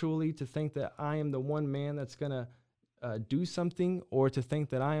intellectually to think that I am the one man that's going to do something, or to think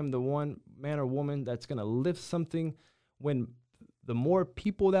that I am the one man or woman that's going to lift something. When the more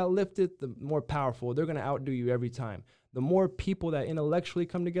people that lift it, the more powerful. They're going to outdo you every time. The more people that intellectually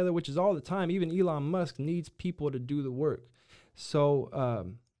come together, which is all the time, even Elon Musk needs people to do the work.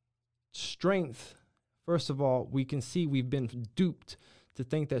 So strength, first of all, we can see we've been duped to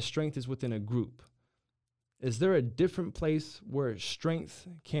think that strength is within a group. Is there a different place where strength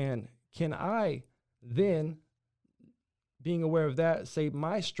can I then, being aware of that, say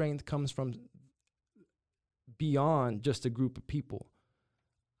my strength comes from beyond just a group of people?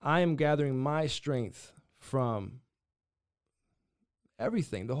 I am gathering my strength from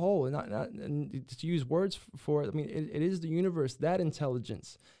everything, the whole, and to use words for it, I mean, it is the universe, that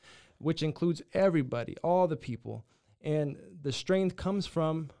intelligence, which includes everybody, all the people. And the strength comes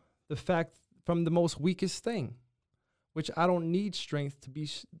from from the most weakest thing, which I don't need strength to be.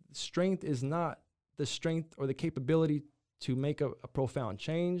 Strength is not the strength or the capability to make a profound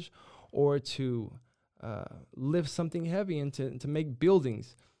change, or to lift something heavy and to make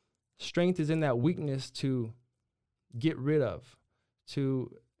buildings. Strength is in that weakness to get rid of,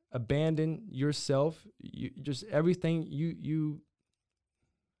 to abandon yourself, just everything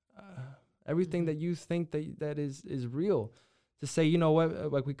everything that you think that is real, to say, you know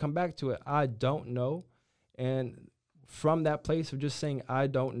what, like we come back to it, I don't know. And from that place of just saying, I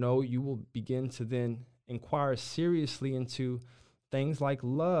don't know, you will begin to then inquire seriously into things like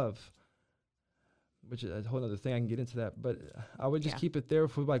love, which is a whole other thing. I can get into that, but I would just keep it there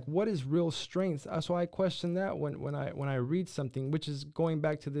for like, what is real strength? So I question that when I read something, which is going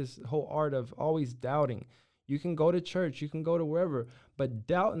back to this whole art of always doubting. You can go to church, you can go to wherever, but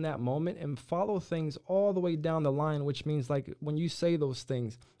doubt in that moment and follow things all the way down the line, which means like when you say those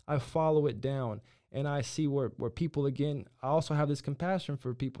things, I follow it down. And I see where people, again, I also have this compassion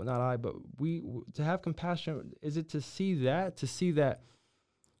for people, not I, but to have compassion, is it to see that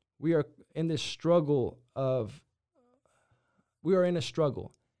we are in this struggle we are in a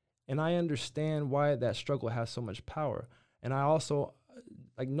struggle. And I understand why that struggle has so much power. And I also,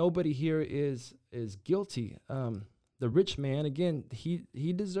 like, nobody here is guilty. The rich man, again,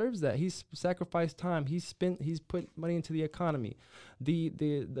 he deserves that. He's sacrificed time. He's put money into the economy.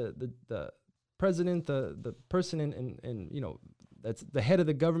 The president, the person in you know, that's the head of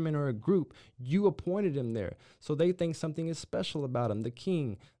the government or a group, you appointed him there. So they think something is special about him, the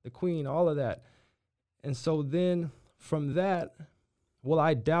king, the queen, all of that. And so then from that, will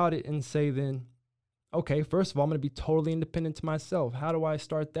I doubt it and say then, okay, first of all, I'm going to be totally independent to myself. How do I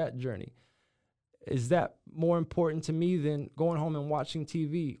start that journey? Is that more important to me than going home and watching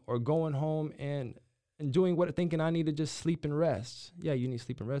TV, or going home and doing what, thinking I need to just sleep and rest? Yeah, you need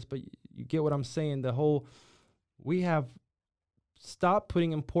sleep and rest, but you get what I'm saying. We have stopped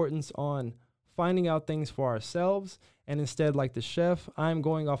putting importance on finding out things for ourselves, and instead, like the chef, I'm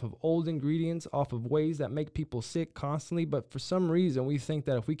going off of old ingredients, off of ways that make people sick constantly. But for some reason, we think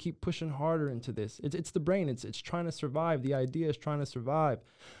that if we keep pushing harder into this, it's the brain. It's trying to survive. The idea is trying to survive.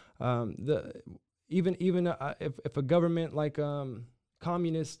 Even if a government like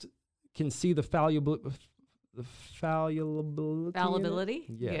communist can see the fallibility.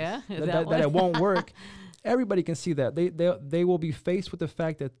 Yes. Yeah, that it won't work. Everybody can see that. They will be faced with the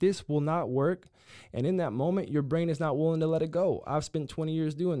fact that this will not work, and in that moment, your brain is not willing to let it go. I've spent 20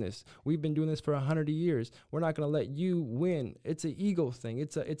 years doing this. We've been doing this for 100 years. We're not going to let you win. It's an ego thing.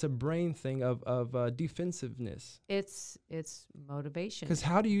 It's a brain thing of defensiveness. It's motivation. Because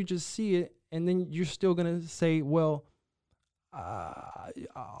how do you just see it and then you're still going to say, well,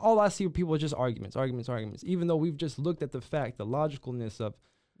 all I see with people is just arguments, even though we've just looked at the fact, the logicalness of,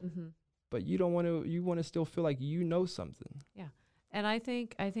 but you want to still feel like you know something. Yeah. And I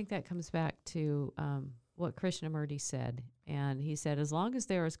think that comes back to what Krishnamurti said. And he said, as long as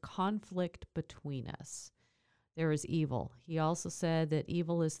there is conflict between us, there is evil. He also said that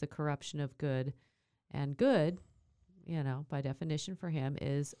evil is the corruption of good, and good, by definition for him,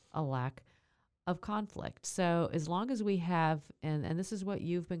 is a lack of conflict. So as long as we have, and this is what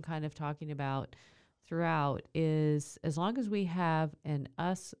you've been kind of talking about throughout, is as long as we have an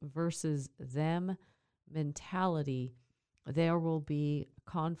us versus them mentality, there will be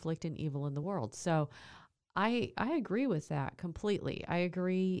conflict and evil in the world. So I agree with that completely. I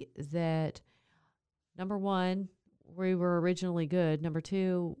agree that, number one, we were originally good. Number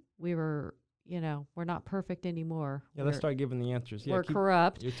two, we were, we're not perfect anymore. Yeah, let's start giving the answers. Yeah, we're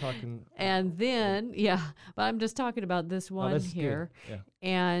corrupt. You're talking. And then, but I'm just talking about this one here. Yeah.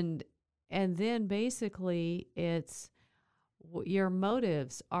 And then basically it's your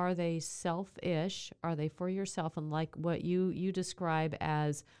motives. Are they selfish? Are they for yourself? And like what you describe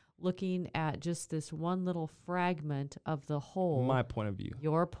as looking at just this one little fragment of the whole. My point of view.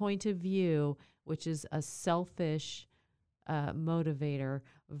 Your point of view, which is a selfish motivator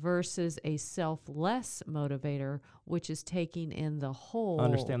versus a selfless motivator, which is taking in the whole.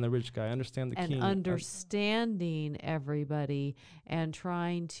 Understand the rich guy, understand the king. And understanding everybody and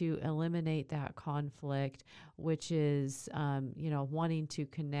trying to eliminate that conflict, which is, wanting to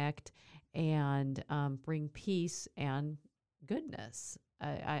connect and bring peace and goodness.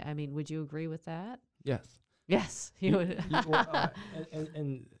 I mean, would you agree with that? Yes. Yes, you would.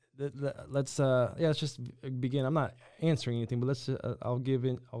 Let's just begin. I'm not answering anything, but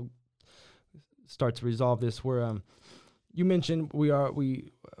I'll start to resolve this. Where you mentioned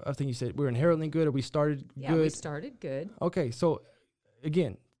I think you said we're inherently good, or we started good. Yeah, we started good. Okay, so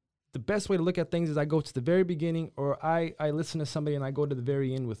again, the best way to look at things is I go to the very beginning, or I listen to somebody and I go to the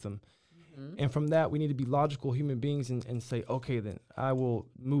very end with them. And from that, we need to be logical human beings and say, okay, then I will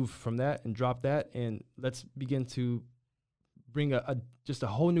move from that and drop that, and let's begin to bring just a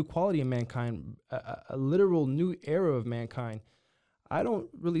whole new quality in mankind, a literal new era of mankind. I don't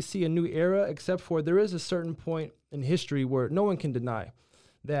really see a new era, except for there is a certain point in history where no one can deny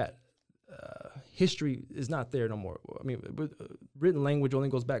that history is not there no more. I mean, written language only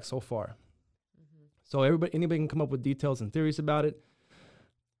goes back so far. So anybody can come up with details and theories about it.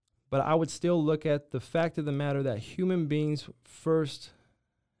 But I would still look at the fact of the matter that human beings first,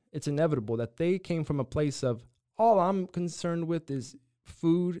 it's inevitable that they came from a place of, all I'm concerned with is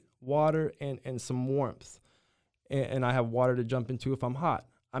food, water, and some warmth. And I have water to jump into if I'm hot.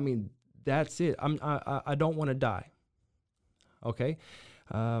 I mean, that's it. I don't want to die. Okay?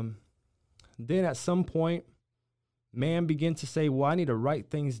 Then at some point, man began to say, well, I need to write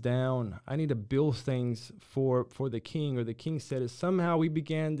things down. I need to build things for the king, or the king said it. Somehow we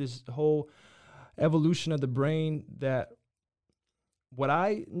began this whole evolution of the brain that what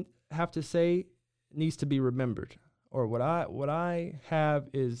I have to say needs to be remembered, or what I have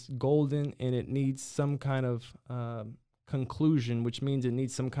is golden and it needs some kind of conclusion, which means it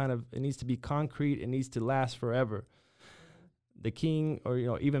needs to be concrete. It needs to last forever. The king,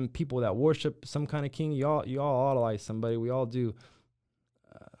 or even people that worship some kind of king, you all idolize somebody. We all do.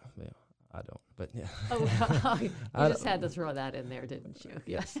 I don't, but yeah. You just had to throw that in there, didn't you?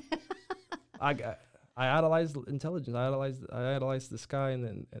 Yes. I idolize intelligence. I idolize the sky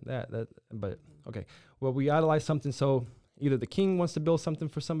and that. But okay. Well, we idolize something. So either the king wants to build something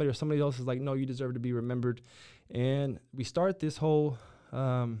for somebody, or somebody else is like, no, you deserve to be remembered. And we start this whole,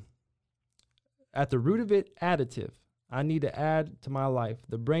 at the root of it, additive. I need to add to my life.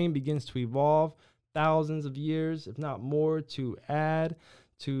 The brain begins to evolve thousands of years, if not more, to add,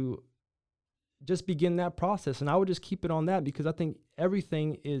 to just begin that process. And I would just keep it on that, because I think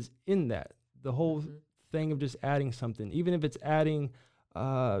everything is in that. The whole thing of just adding something, even if it's adding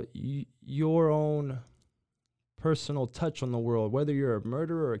your own personal touch on the world, whether you're a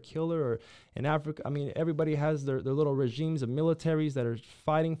murderer or a killer, or in Africa, I mean, everybody has their little regimes of militaries that are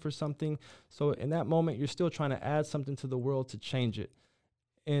fighting for something. So in that moment, you're still trying to add something to the world to change it.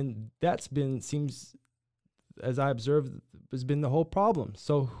 And seems, as I observed, has been the whole problem.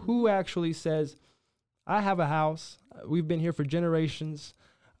 So who actually says, I have a house, we've been here for generations,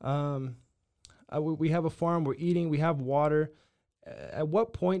 we have a farm, we're eating, we have water. At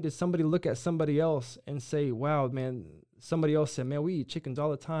what point did somebody look at somebody else and say, wow, man, somebody else said, man, we eat chickens all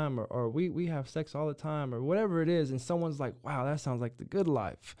the time, or we have sex all the time, or whatever it is, and someone's like, wow, that sounds like the good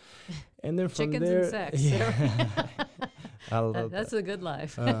life. And then from chickens there, and sex. Yeah. I love that's a good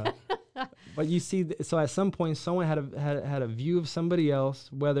life. But you see, so at some point, someone had a view of somebody else,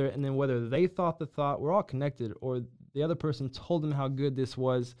 whether they thought the thought, we're all connected, or the other person told them how good this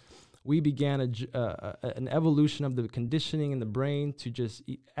was. We began an evolution of the conditioning in the brain to just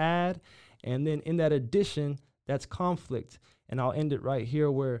add, and then in that addition, that's conflict. And I'll end it right here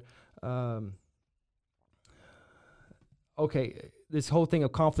where, this whole thing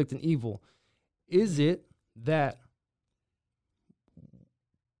of conflict and evil, is it that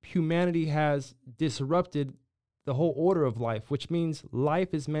humanity has disrupted the whole order of life, which means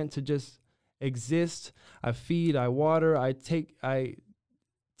life is meant to just exist. I feed, I water, I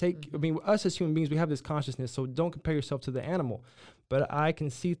I mean, us as human beings, we have this consciousness, so don't compare yourself to the animal. But I can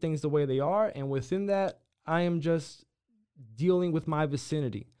see things the way they are, and within that, I am just dealing with my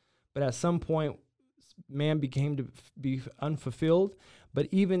vicinity. But at some point, man became to be unfulfilled. But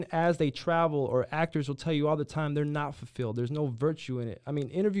even as they travel, or actors will tell you all the time, they're not fulfilled. There's no virtue in it. I mean,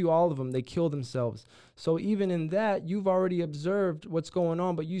 interview all of them, they kill themselves. So even in that, you've already observed what's going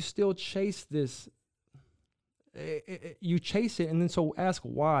on, but you still chase this. You chase it, and then so ask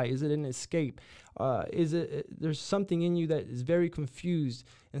why. Is it an escape? There's something in you that is very confused,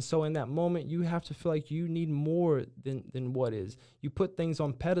 and so in that moment you have to feel like you need more than what is. You put things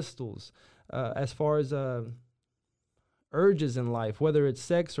on pedestals as far as urges in life, whether it's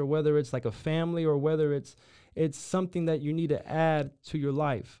sex or whether it's like a family or whether it's something that you need to add to your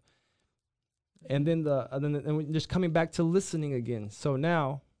life. And then just coming back to listening again. So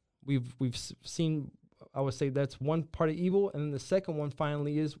now we've seen, I would say that's one part of evil. And then the second one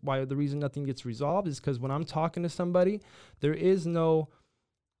finally is why the reason nothing gets resolved is because when I'm talking to somebody, there's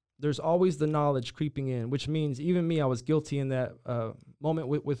always the knowledge creeping in, which means even me, I was guilty in that moment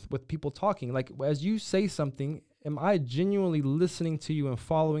with people talking. Like as you say something, am I genuinely listening to you and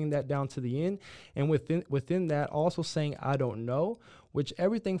following that down to the end? And within that, also saying, I don't know, which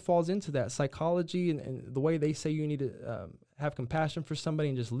everything falls into that. Psychology and the way they say you need to have compassion for somebody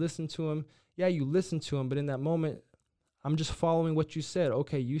and just listen to them. Yeah, you listen to them, but in that moment, I'm just following what you said.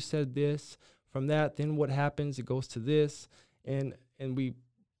 Okay, you said this. From that, then what happens? It goes to this. And we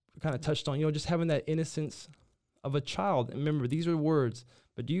kind of touched on, just having that innocence of a child. And remember, these are words,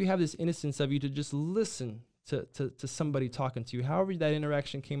 but do you have this innocence of you to just listen to somebody talking to you, however that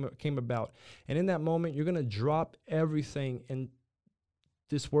interaction came about? And in that moment, you're going to drop everything and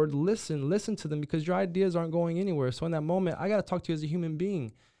this word listen to them, because your ideas aren't going anywhere. So in that moment, I got to talk to you as a human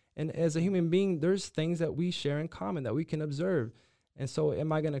being. And as a human being, there's things that we share in common that we can observe. And so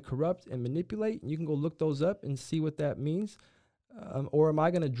am I going to corrupt and manipulate? And you can go look those up and see what that means. Or am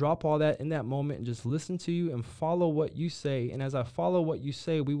I going to drop all that in that moment and just listen to you and follow what you say? And as I follow what you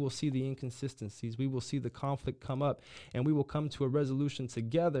say, we will see the inconsistencies. We will see the conflict come up, and we will come to a resolution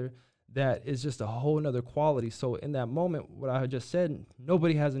together that is just a whole nother quality. So in that moment, what I just said,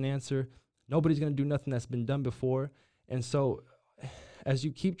 nobody has an answer. Nobody's going to do nothing that's been done before. And so as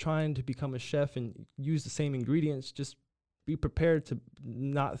you keep trying to become a chef and use the same ingredients, just be prepared to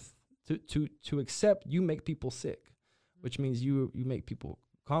not to accept you make people sick, which means you make people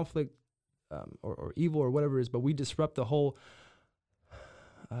conflict or evil or whatever it is, but we disrupt the whole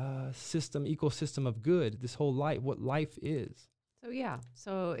ecosystem of good, this whole life, what life is.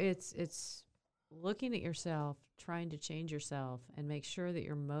 So it's looking at yourself, trying to change yourself, and make sure that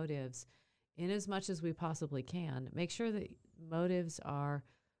your motives, in as much as we possibly can, make sure that motives are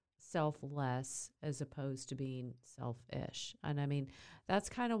selfless as opposed to being selfish. And I mean, that's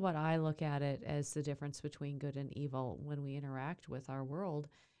kind of what I look at it as, the difference between good and evil when we interact with our world.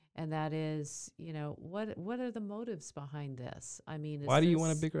 And that is, what are the motives behind this? I mean, why do you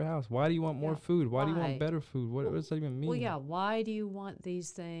want a bigger house? Why do you want more food? Why do you want better food? What does that even mean? Well, yeah. Why do you want these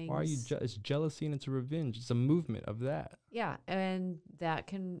things? Why are you? It's jealousy and it's a revenge. It's a movement of that. Yeah, and that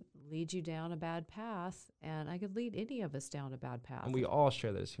can lead you down a bad path, and I could lead any of us down a bad path. And we all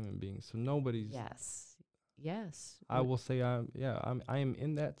share that as human beings, so nobody's. Yes. I will say I am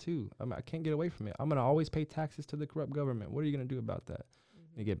in that too. I can't get away from it. I'm gonna always pay taxes to the corrupt government. What are you gonna do about that?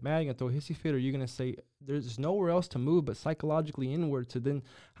 You get mad, you're going to throw a hissy fit, or you're going to say there's nowhere else to move but psychologically inward to then,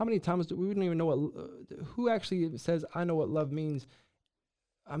 how many times do we don't even know what, who actually says, I know what love means?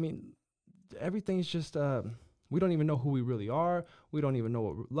 I mean, everything's just, we don't even know who we really are. We don't even know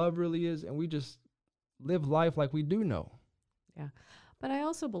what love really is. And we just live life like we do know. Yeah. But I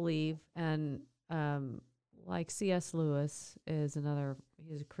also believe, and like C.S. Lewis is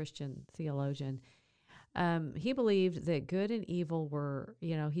he's a Christian theologian. He believed that good and evil were,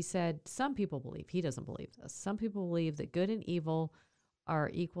 he said, some people believe, he doesn't believe this. Some people believe that good and evil are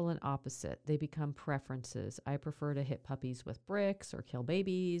equal and opposite. They become preferences. I prefer to hit puppies with bricks or kill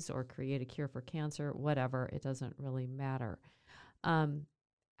babies or create a cure for cancer, whatever. It doesn't really matter.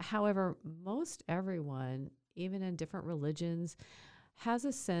 However, most everyone, even in different religions, has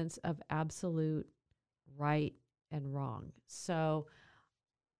a sense of absolute right and wrong. So,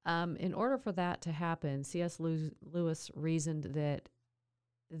 in order for that to happen, C.S. Lewis reasoned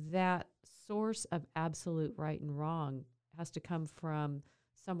that source of absolute right and wrong has to come from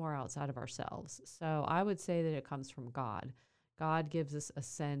somewhere outside of ourselves. So I would say that it comes from God. God gives us a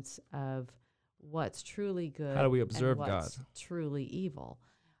sense of what's truly good. How do we observe and what's God? Truly evil.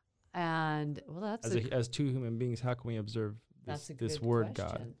 And well, that's as two human beings, how can we observe this word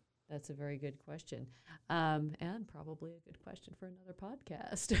question. God? That's a very good question, and probably a good question for another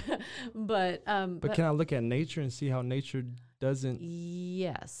podcast. But can I look at nature and see how nature doesn't?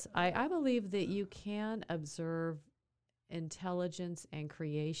 Yes, I believe that you can observe intelligence and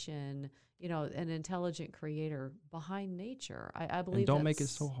creation. An intelligent creator behind nature. I believe. And don't make it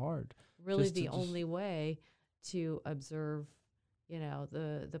so hard. Really, the only way to observe,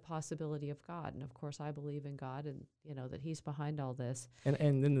 the possibility of God. And of course, I believe in God, and that He's behind all this.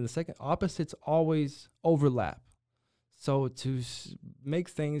 And then the second, opposites always overlap. So to make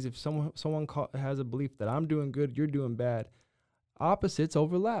things, if someone has a belief that I'm doing good, you're doing bad, opposites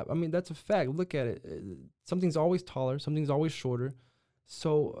overlap. I mean, that's a fact. Look at it. Something's always taller. Something's always shorter.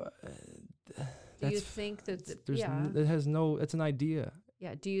 So do you think that? It has no. It's an idea.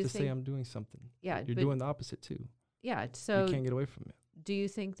 Yeah. Do you to think, say I'm doing something? Yeah. You're doing the opposite too. Yeah. So you can't get away from it. Do you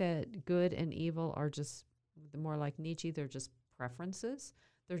think that good and evil are just more like Nietzsche? They're just preferences.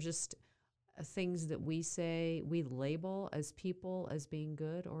 They're just things that we label as people as being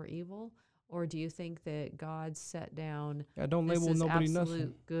good or evil. Or do you think that God set down? Yeah, don't label nobody nothing.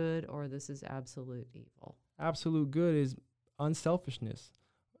 Absolute good or this is absolute evil. Absolute good is unselfishness.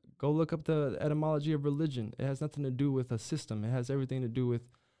 Go look up the etymology of religion. It has nothing to do with a system. It has everything to do with,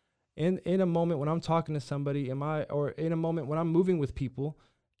 in a moment when I'm talking to somebody, or in a moment when I'm moving with people,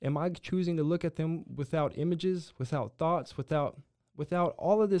 am I choosing to look at them without images, without thoughts, without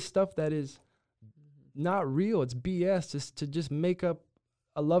all of this stuff that is not real? It's BS to just make up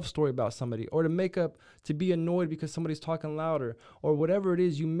a love story about somebody, or to be annoyed because somebody's talking louder, or whatever it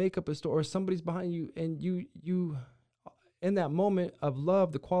is. You make up a story, or somebody's behind you, and you in that moment of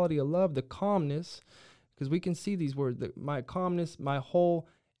love, the quality of love, the calmness, because we can see these words, my calmness, my whole,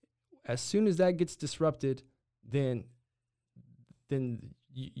 as soon as that gets disrupted, then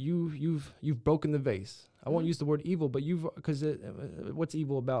you've broken the vase. I won't use the word evil, but because what's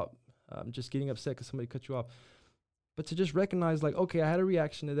evil about just getting upset because somebody cut you off? But to just recognize, like, okay, I had a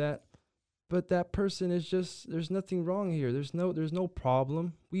reaction to that, but that person is just, there's nothing wrong here. There's no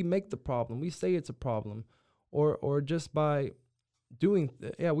problem. We make the problem. We say it's a problem. Or just by doing,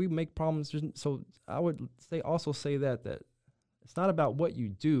 we make problems. So I would say that it's not about what you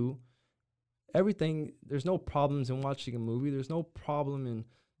do. Everything, there's no problems in watching a movie. There's no problem in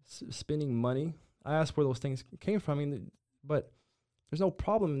spending money. I asked where those things came from, but there's no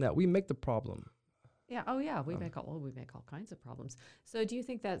problem in that. We make the problem. Yeah. Oh, yeah. We make all kinds of problems. So, do you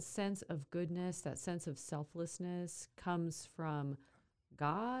think that sense of goodness, that sense of selflessness, comes from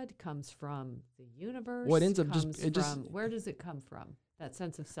God? Comes from the universe? What ends up where does it come from? That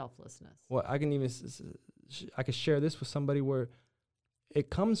sense of selflessness. Well, I could share this with somebody where it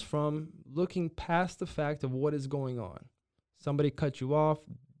comes from looking past the fact of what is going on. Somebody cut you off.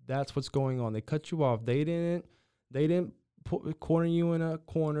 That's what's going on. They cut you off. They didn't corner you in a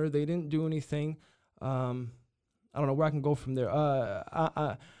corner. They didn't do anything. I don't know where I can go from there.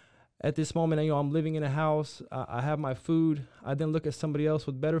 At this moment, I'm living in a house. I have my food. I then look at somebody else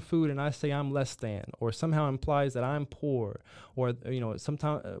with better food, and I say I'm less than, or somehow implies that I'm poor, or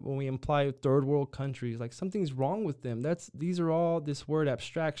sometimes when we imply third world countries, like something's wrong with them. These are all this word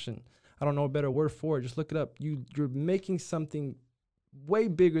abstraction. I don't know a better word for it. Just look it up. You're making something way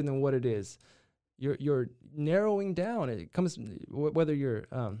bigger than what it is. You're narrowing down. It comes whether you're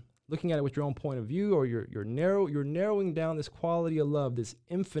looking at it with your own point of view, or you're narrowing down this quality of love, this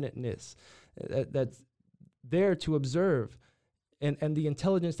infiniteness that's there to observe, and the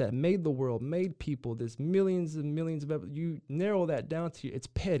intelligence that made the world, made people, this millions and millions of, you narrow that down to, it's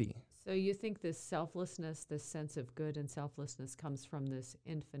petty. So you think this selflessness, this sense of good and selflessness, comes from this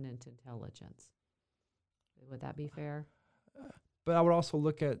infinite intelligence? Would that be fair? But I would also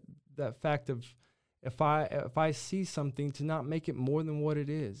look at that fact of, if I see something, to not make it more than what it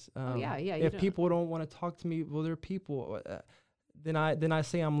is. If people don't want to talk to me, well, they're people. Then I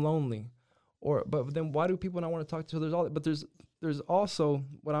say I'm lonely, but then why do people not want to talk to? So there's also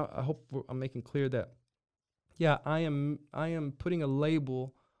what I hope I'm making clear, that I am putting a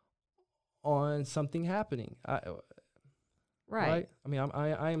label on something happening. Right. I mean,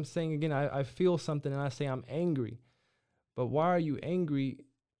 I am saying again, I feel something, and I say I'm angry, but why are you angry?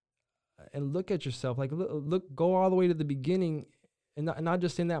 And look at yourself, like go all the way to the beginning, and not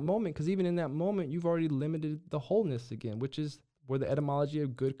just in that moment, because even in that moment, you've already limited the wholeness again, which is where the etymology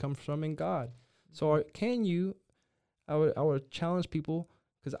of good comes from in God. So I would challenge people,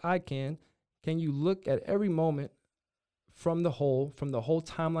 because can you look at every moment from the whole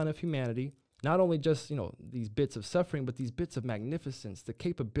timeline of humanity, not only just, these bits of suffering, but these bits of magnificence, the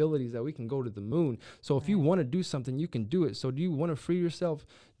capabilities that we can go to the moon. So if you want to do something, you can do it. So do you want to free yourself?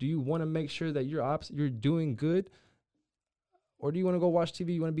 Do you want to make sure that you're doing good? Or do you want to go watch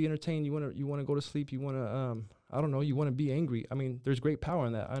TV? You want to be entertained? You want to go to sleep? You want to, I don't know, you want to be angry? I mean, there's great power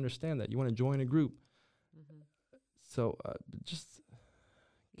in that. I understand that. You want to join a group. Mm-hmm. So just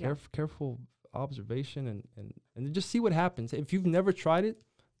careful observation and just see what happens. If you've never tried it,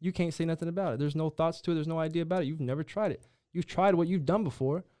 you can't say nothing about it. There's no thoughts to it. There's no idea about it. You've never tried it. You've tried what you've done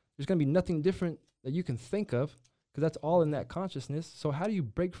before. There's going to be nothing different that you can think of because that's all in that consciousness. So how do you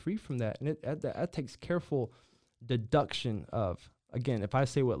break free from that? And that takes careful deduction of, again, if I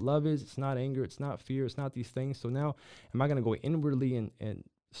say what love is, it's not anger, it's not fear, it's not these things. So now am I going to go inwardly and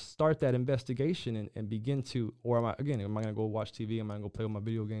start that investigation and begin to, or am I going to go watch TV? Am I going to go play with my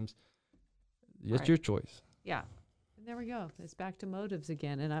video games? It's your choice. Yeah. And there we go. It's back to motives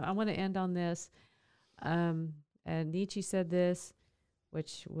again. And I want to end on this. And Nietzsche said this,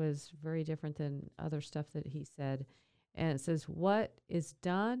 which was very different than other stuff that he said. And it says, what is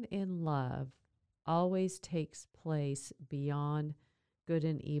done in love always takes place beyond good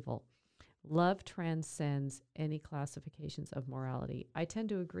and evil. Love transcends any classifications of morality. I tend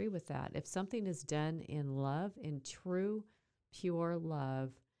to agree with that. If something is done in love, in true, pure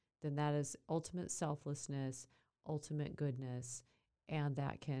love, then that is ultimate selflessness, ultimate goodness, and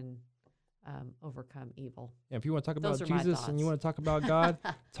that can overcome evil. Yeah, if you want to talk about Jesus and you want to talk about God,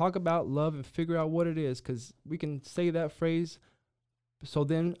 talk about love and figure out what it is, because we can say that phrase. So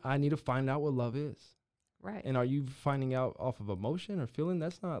then I need to find out what love is. Right. And are you finding out off of emotion or feeling?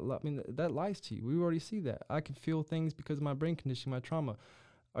 That's not love. I mean, that lies to you. We already see that. I can feel things because of my brain condition, my trauma.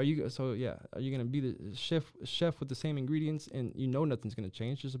 Are you going to be the chef with the same ingredients and nothing's going to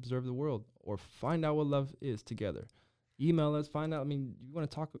change? Just observe the world or find out what love is together. Email us, find out. I mean, you want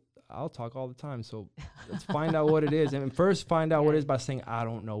to talk, I'll talk all the time. So let's find out what it is. And first find out what it is by saying, I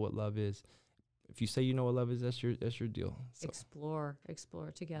don't know what love is. If you say you know what love is, that's your deal. So. Explore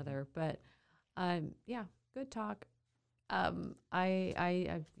together. But good talk.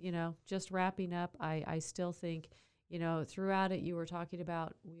 I just wrapping up, I still think, throughout it you were talking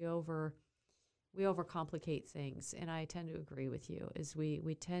about we overcomplicate things, and I tend to agree with you. Is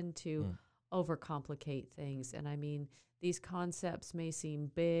we tend to overcomplicate things, and I mean these concepts may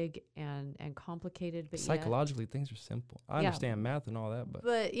seem big and complicated, but psychologically things are simple. I understand math and all that,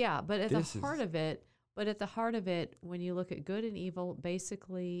 but at the heart of it, when you look at good and evil,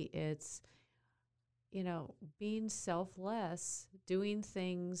 basically it's being selfless, doing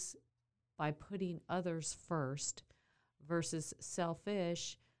things by putting others first, versus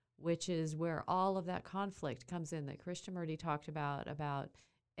selfish, which is where all of that conflict comes in that Krishnamurti talked about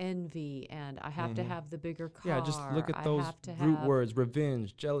envy and I have to have the bigger car. Yeah, just look at those root words: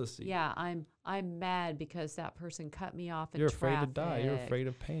 revenge, jealousy. Yeah, I'm mad because that person cut me off in You're traffic. Afraid to die. You're afraid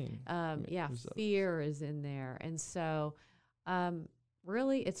of pain. Fear is in there, and so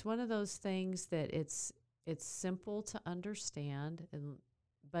really, it's one of those things that it's simple to understand,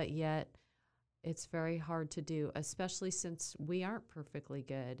 but yet it's very hard to do, especially since we aren't perfectly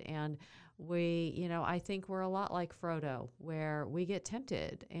good. And we, I think we're a lot like Frodo, where we get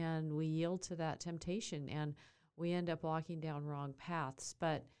tempted and we yield to that temptation and we end up walking down wrong paths.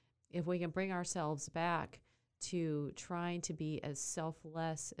 But if we can bring ourselves back to trying to be as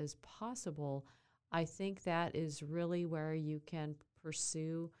selfless as possible, I think that is really where you can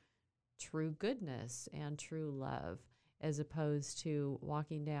pursue true goodness and true love, as opposed to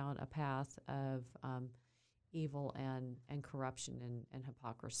walking down a path of evil and corruption and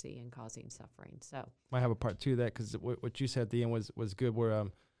hypocrisy and causing suffering. So might have a part two of that, because what you said at the end was good. Where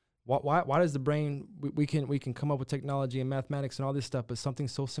why does the brain, we can come up with technology and mathematics and all this stuff, but something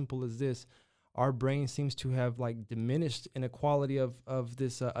so simple as this, our brain seems to have like diminished in a quality of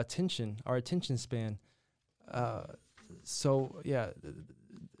this attention, our attention span. So yeah,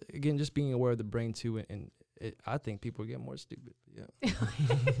 again, just being aware of the brain too, and I think people get more stupid. Yeah,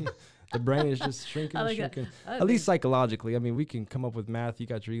 the brain is just shrinking. At least psychologically. I mean, we can come up with math. You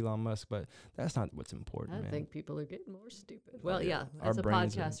got your Elon Musk, but that's not what's important. I think people are getting more stupid. Well, yeah, that's a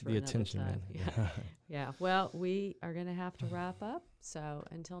podcast for the attention, time. Man. Yeah. Well, we are going to have to wrap up. So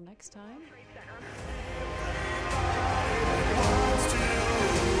until next time.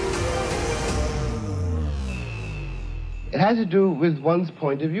 It has to do with one's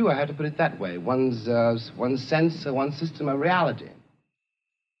point of view. I have to put it that way. One's sense, one's system of reality.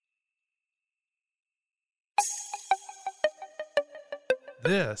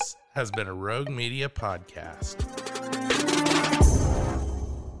 This has been a Rogue Media podcast.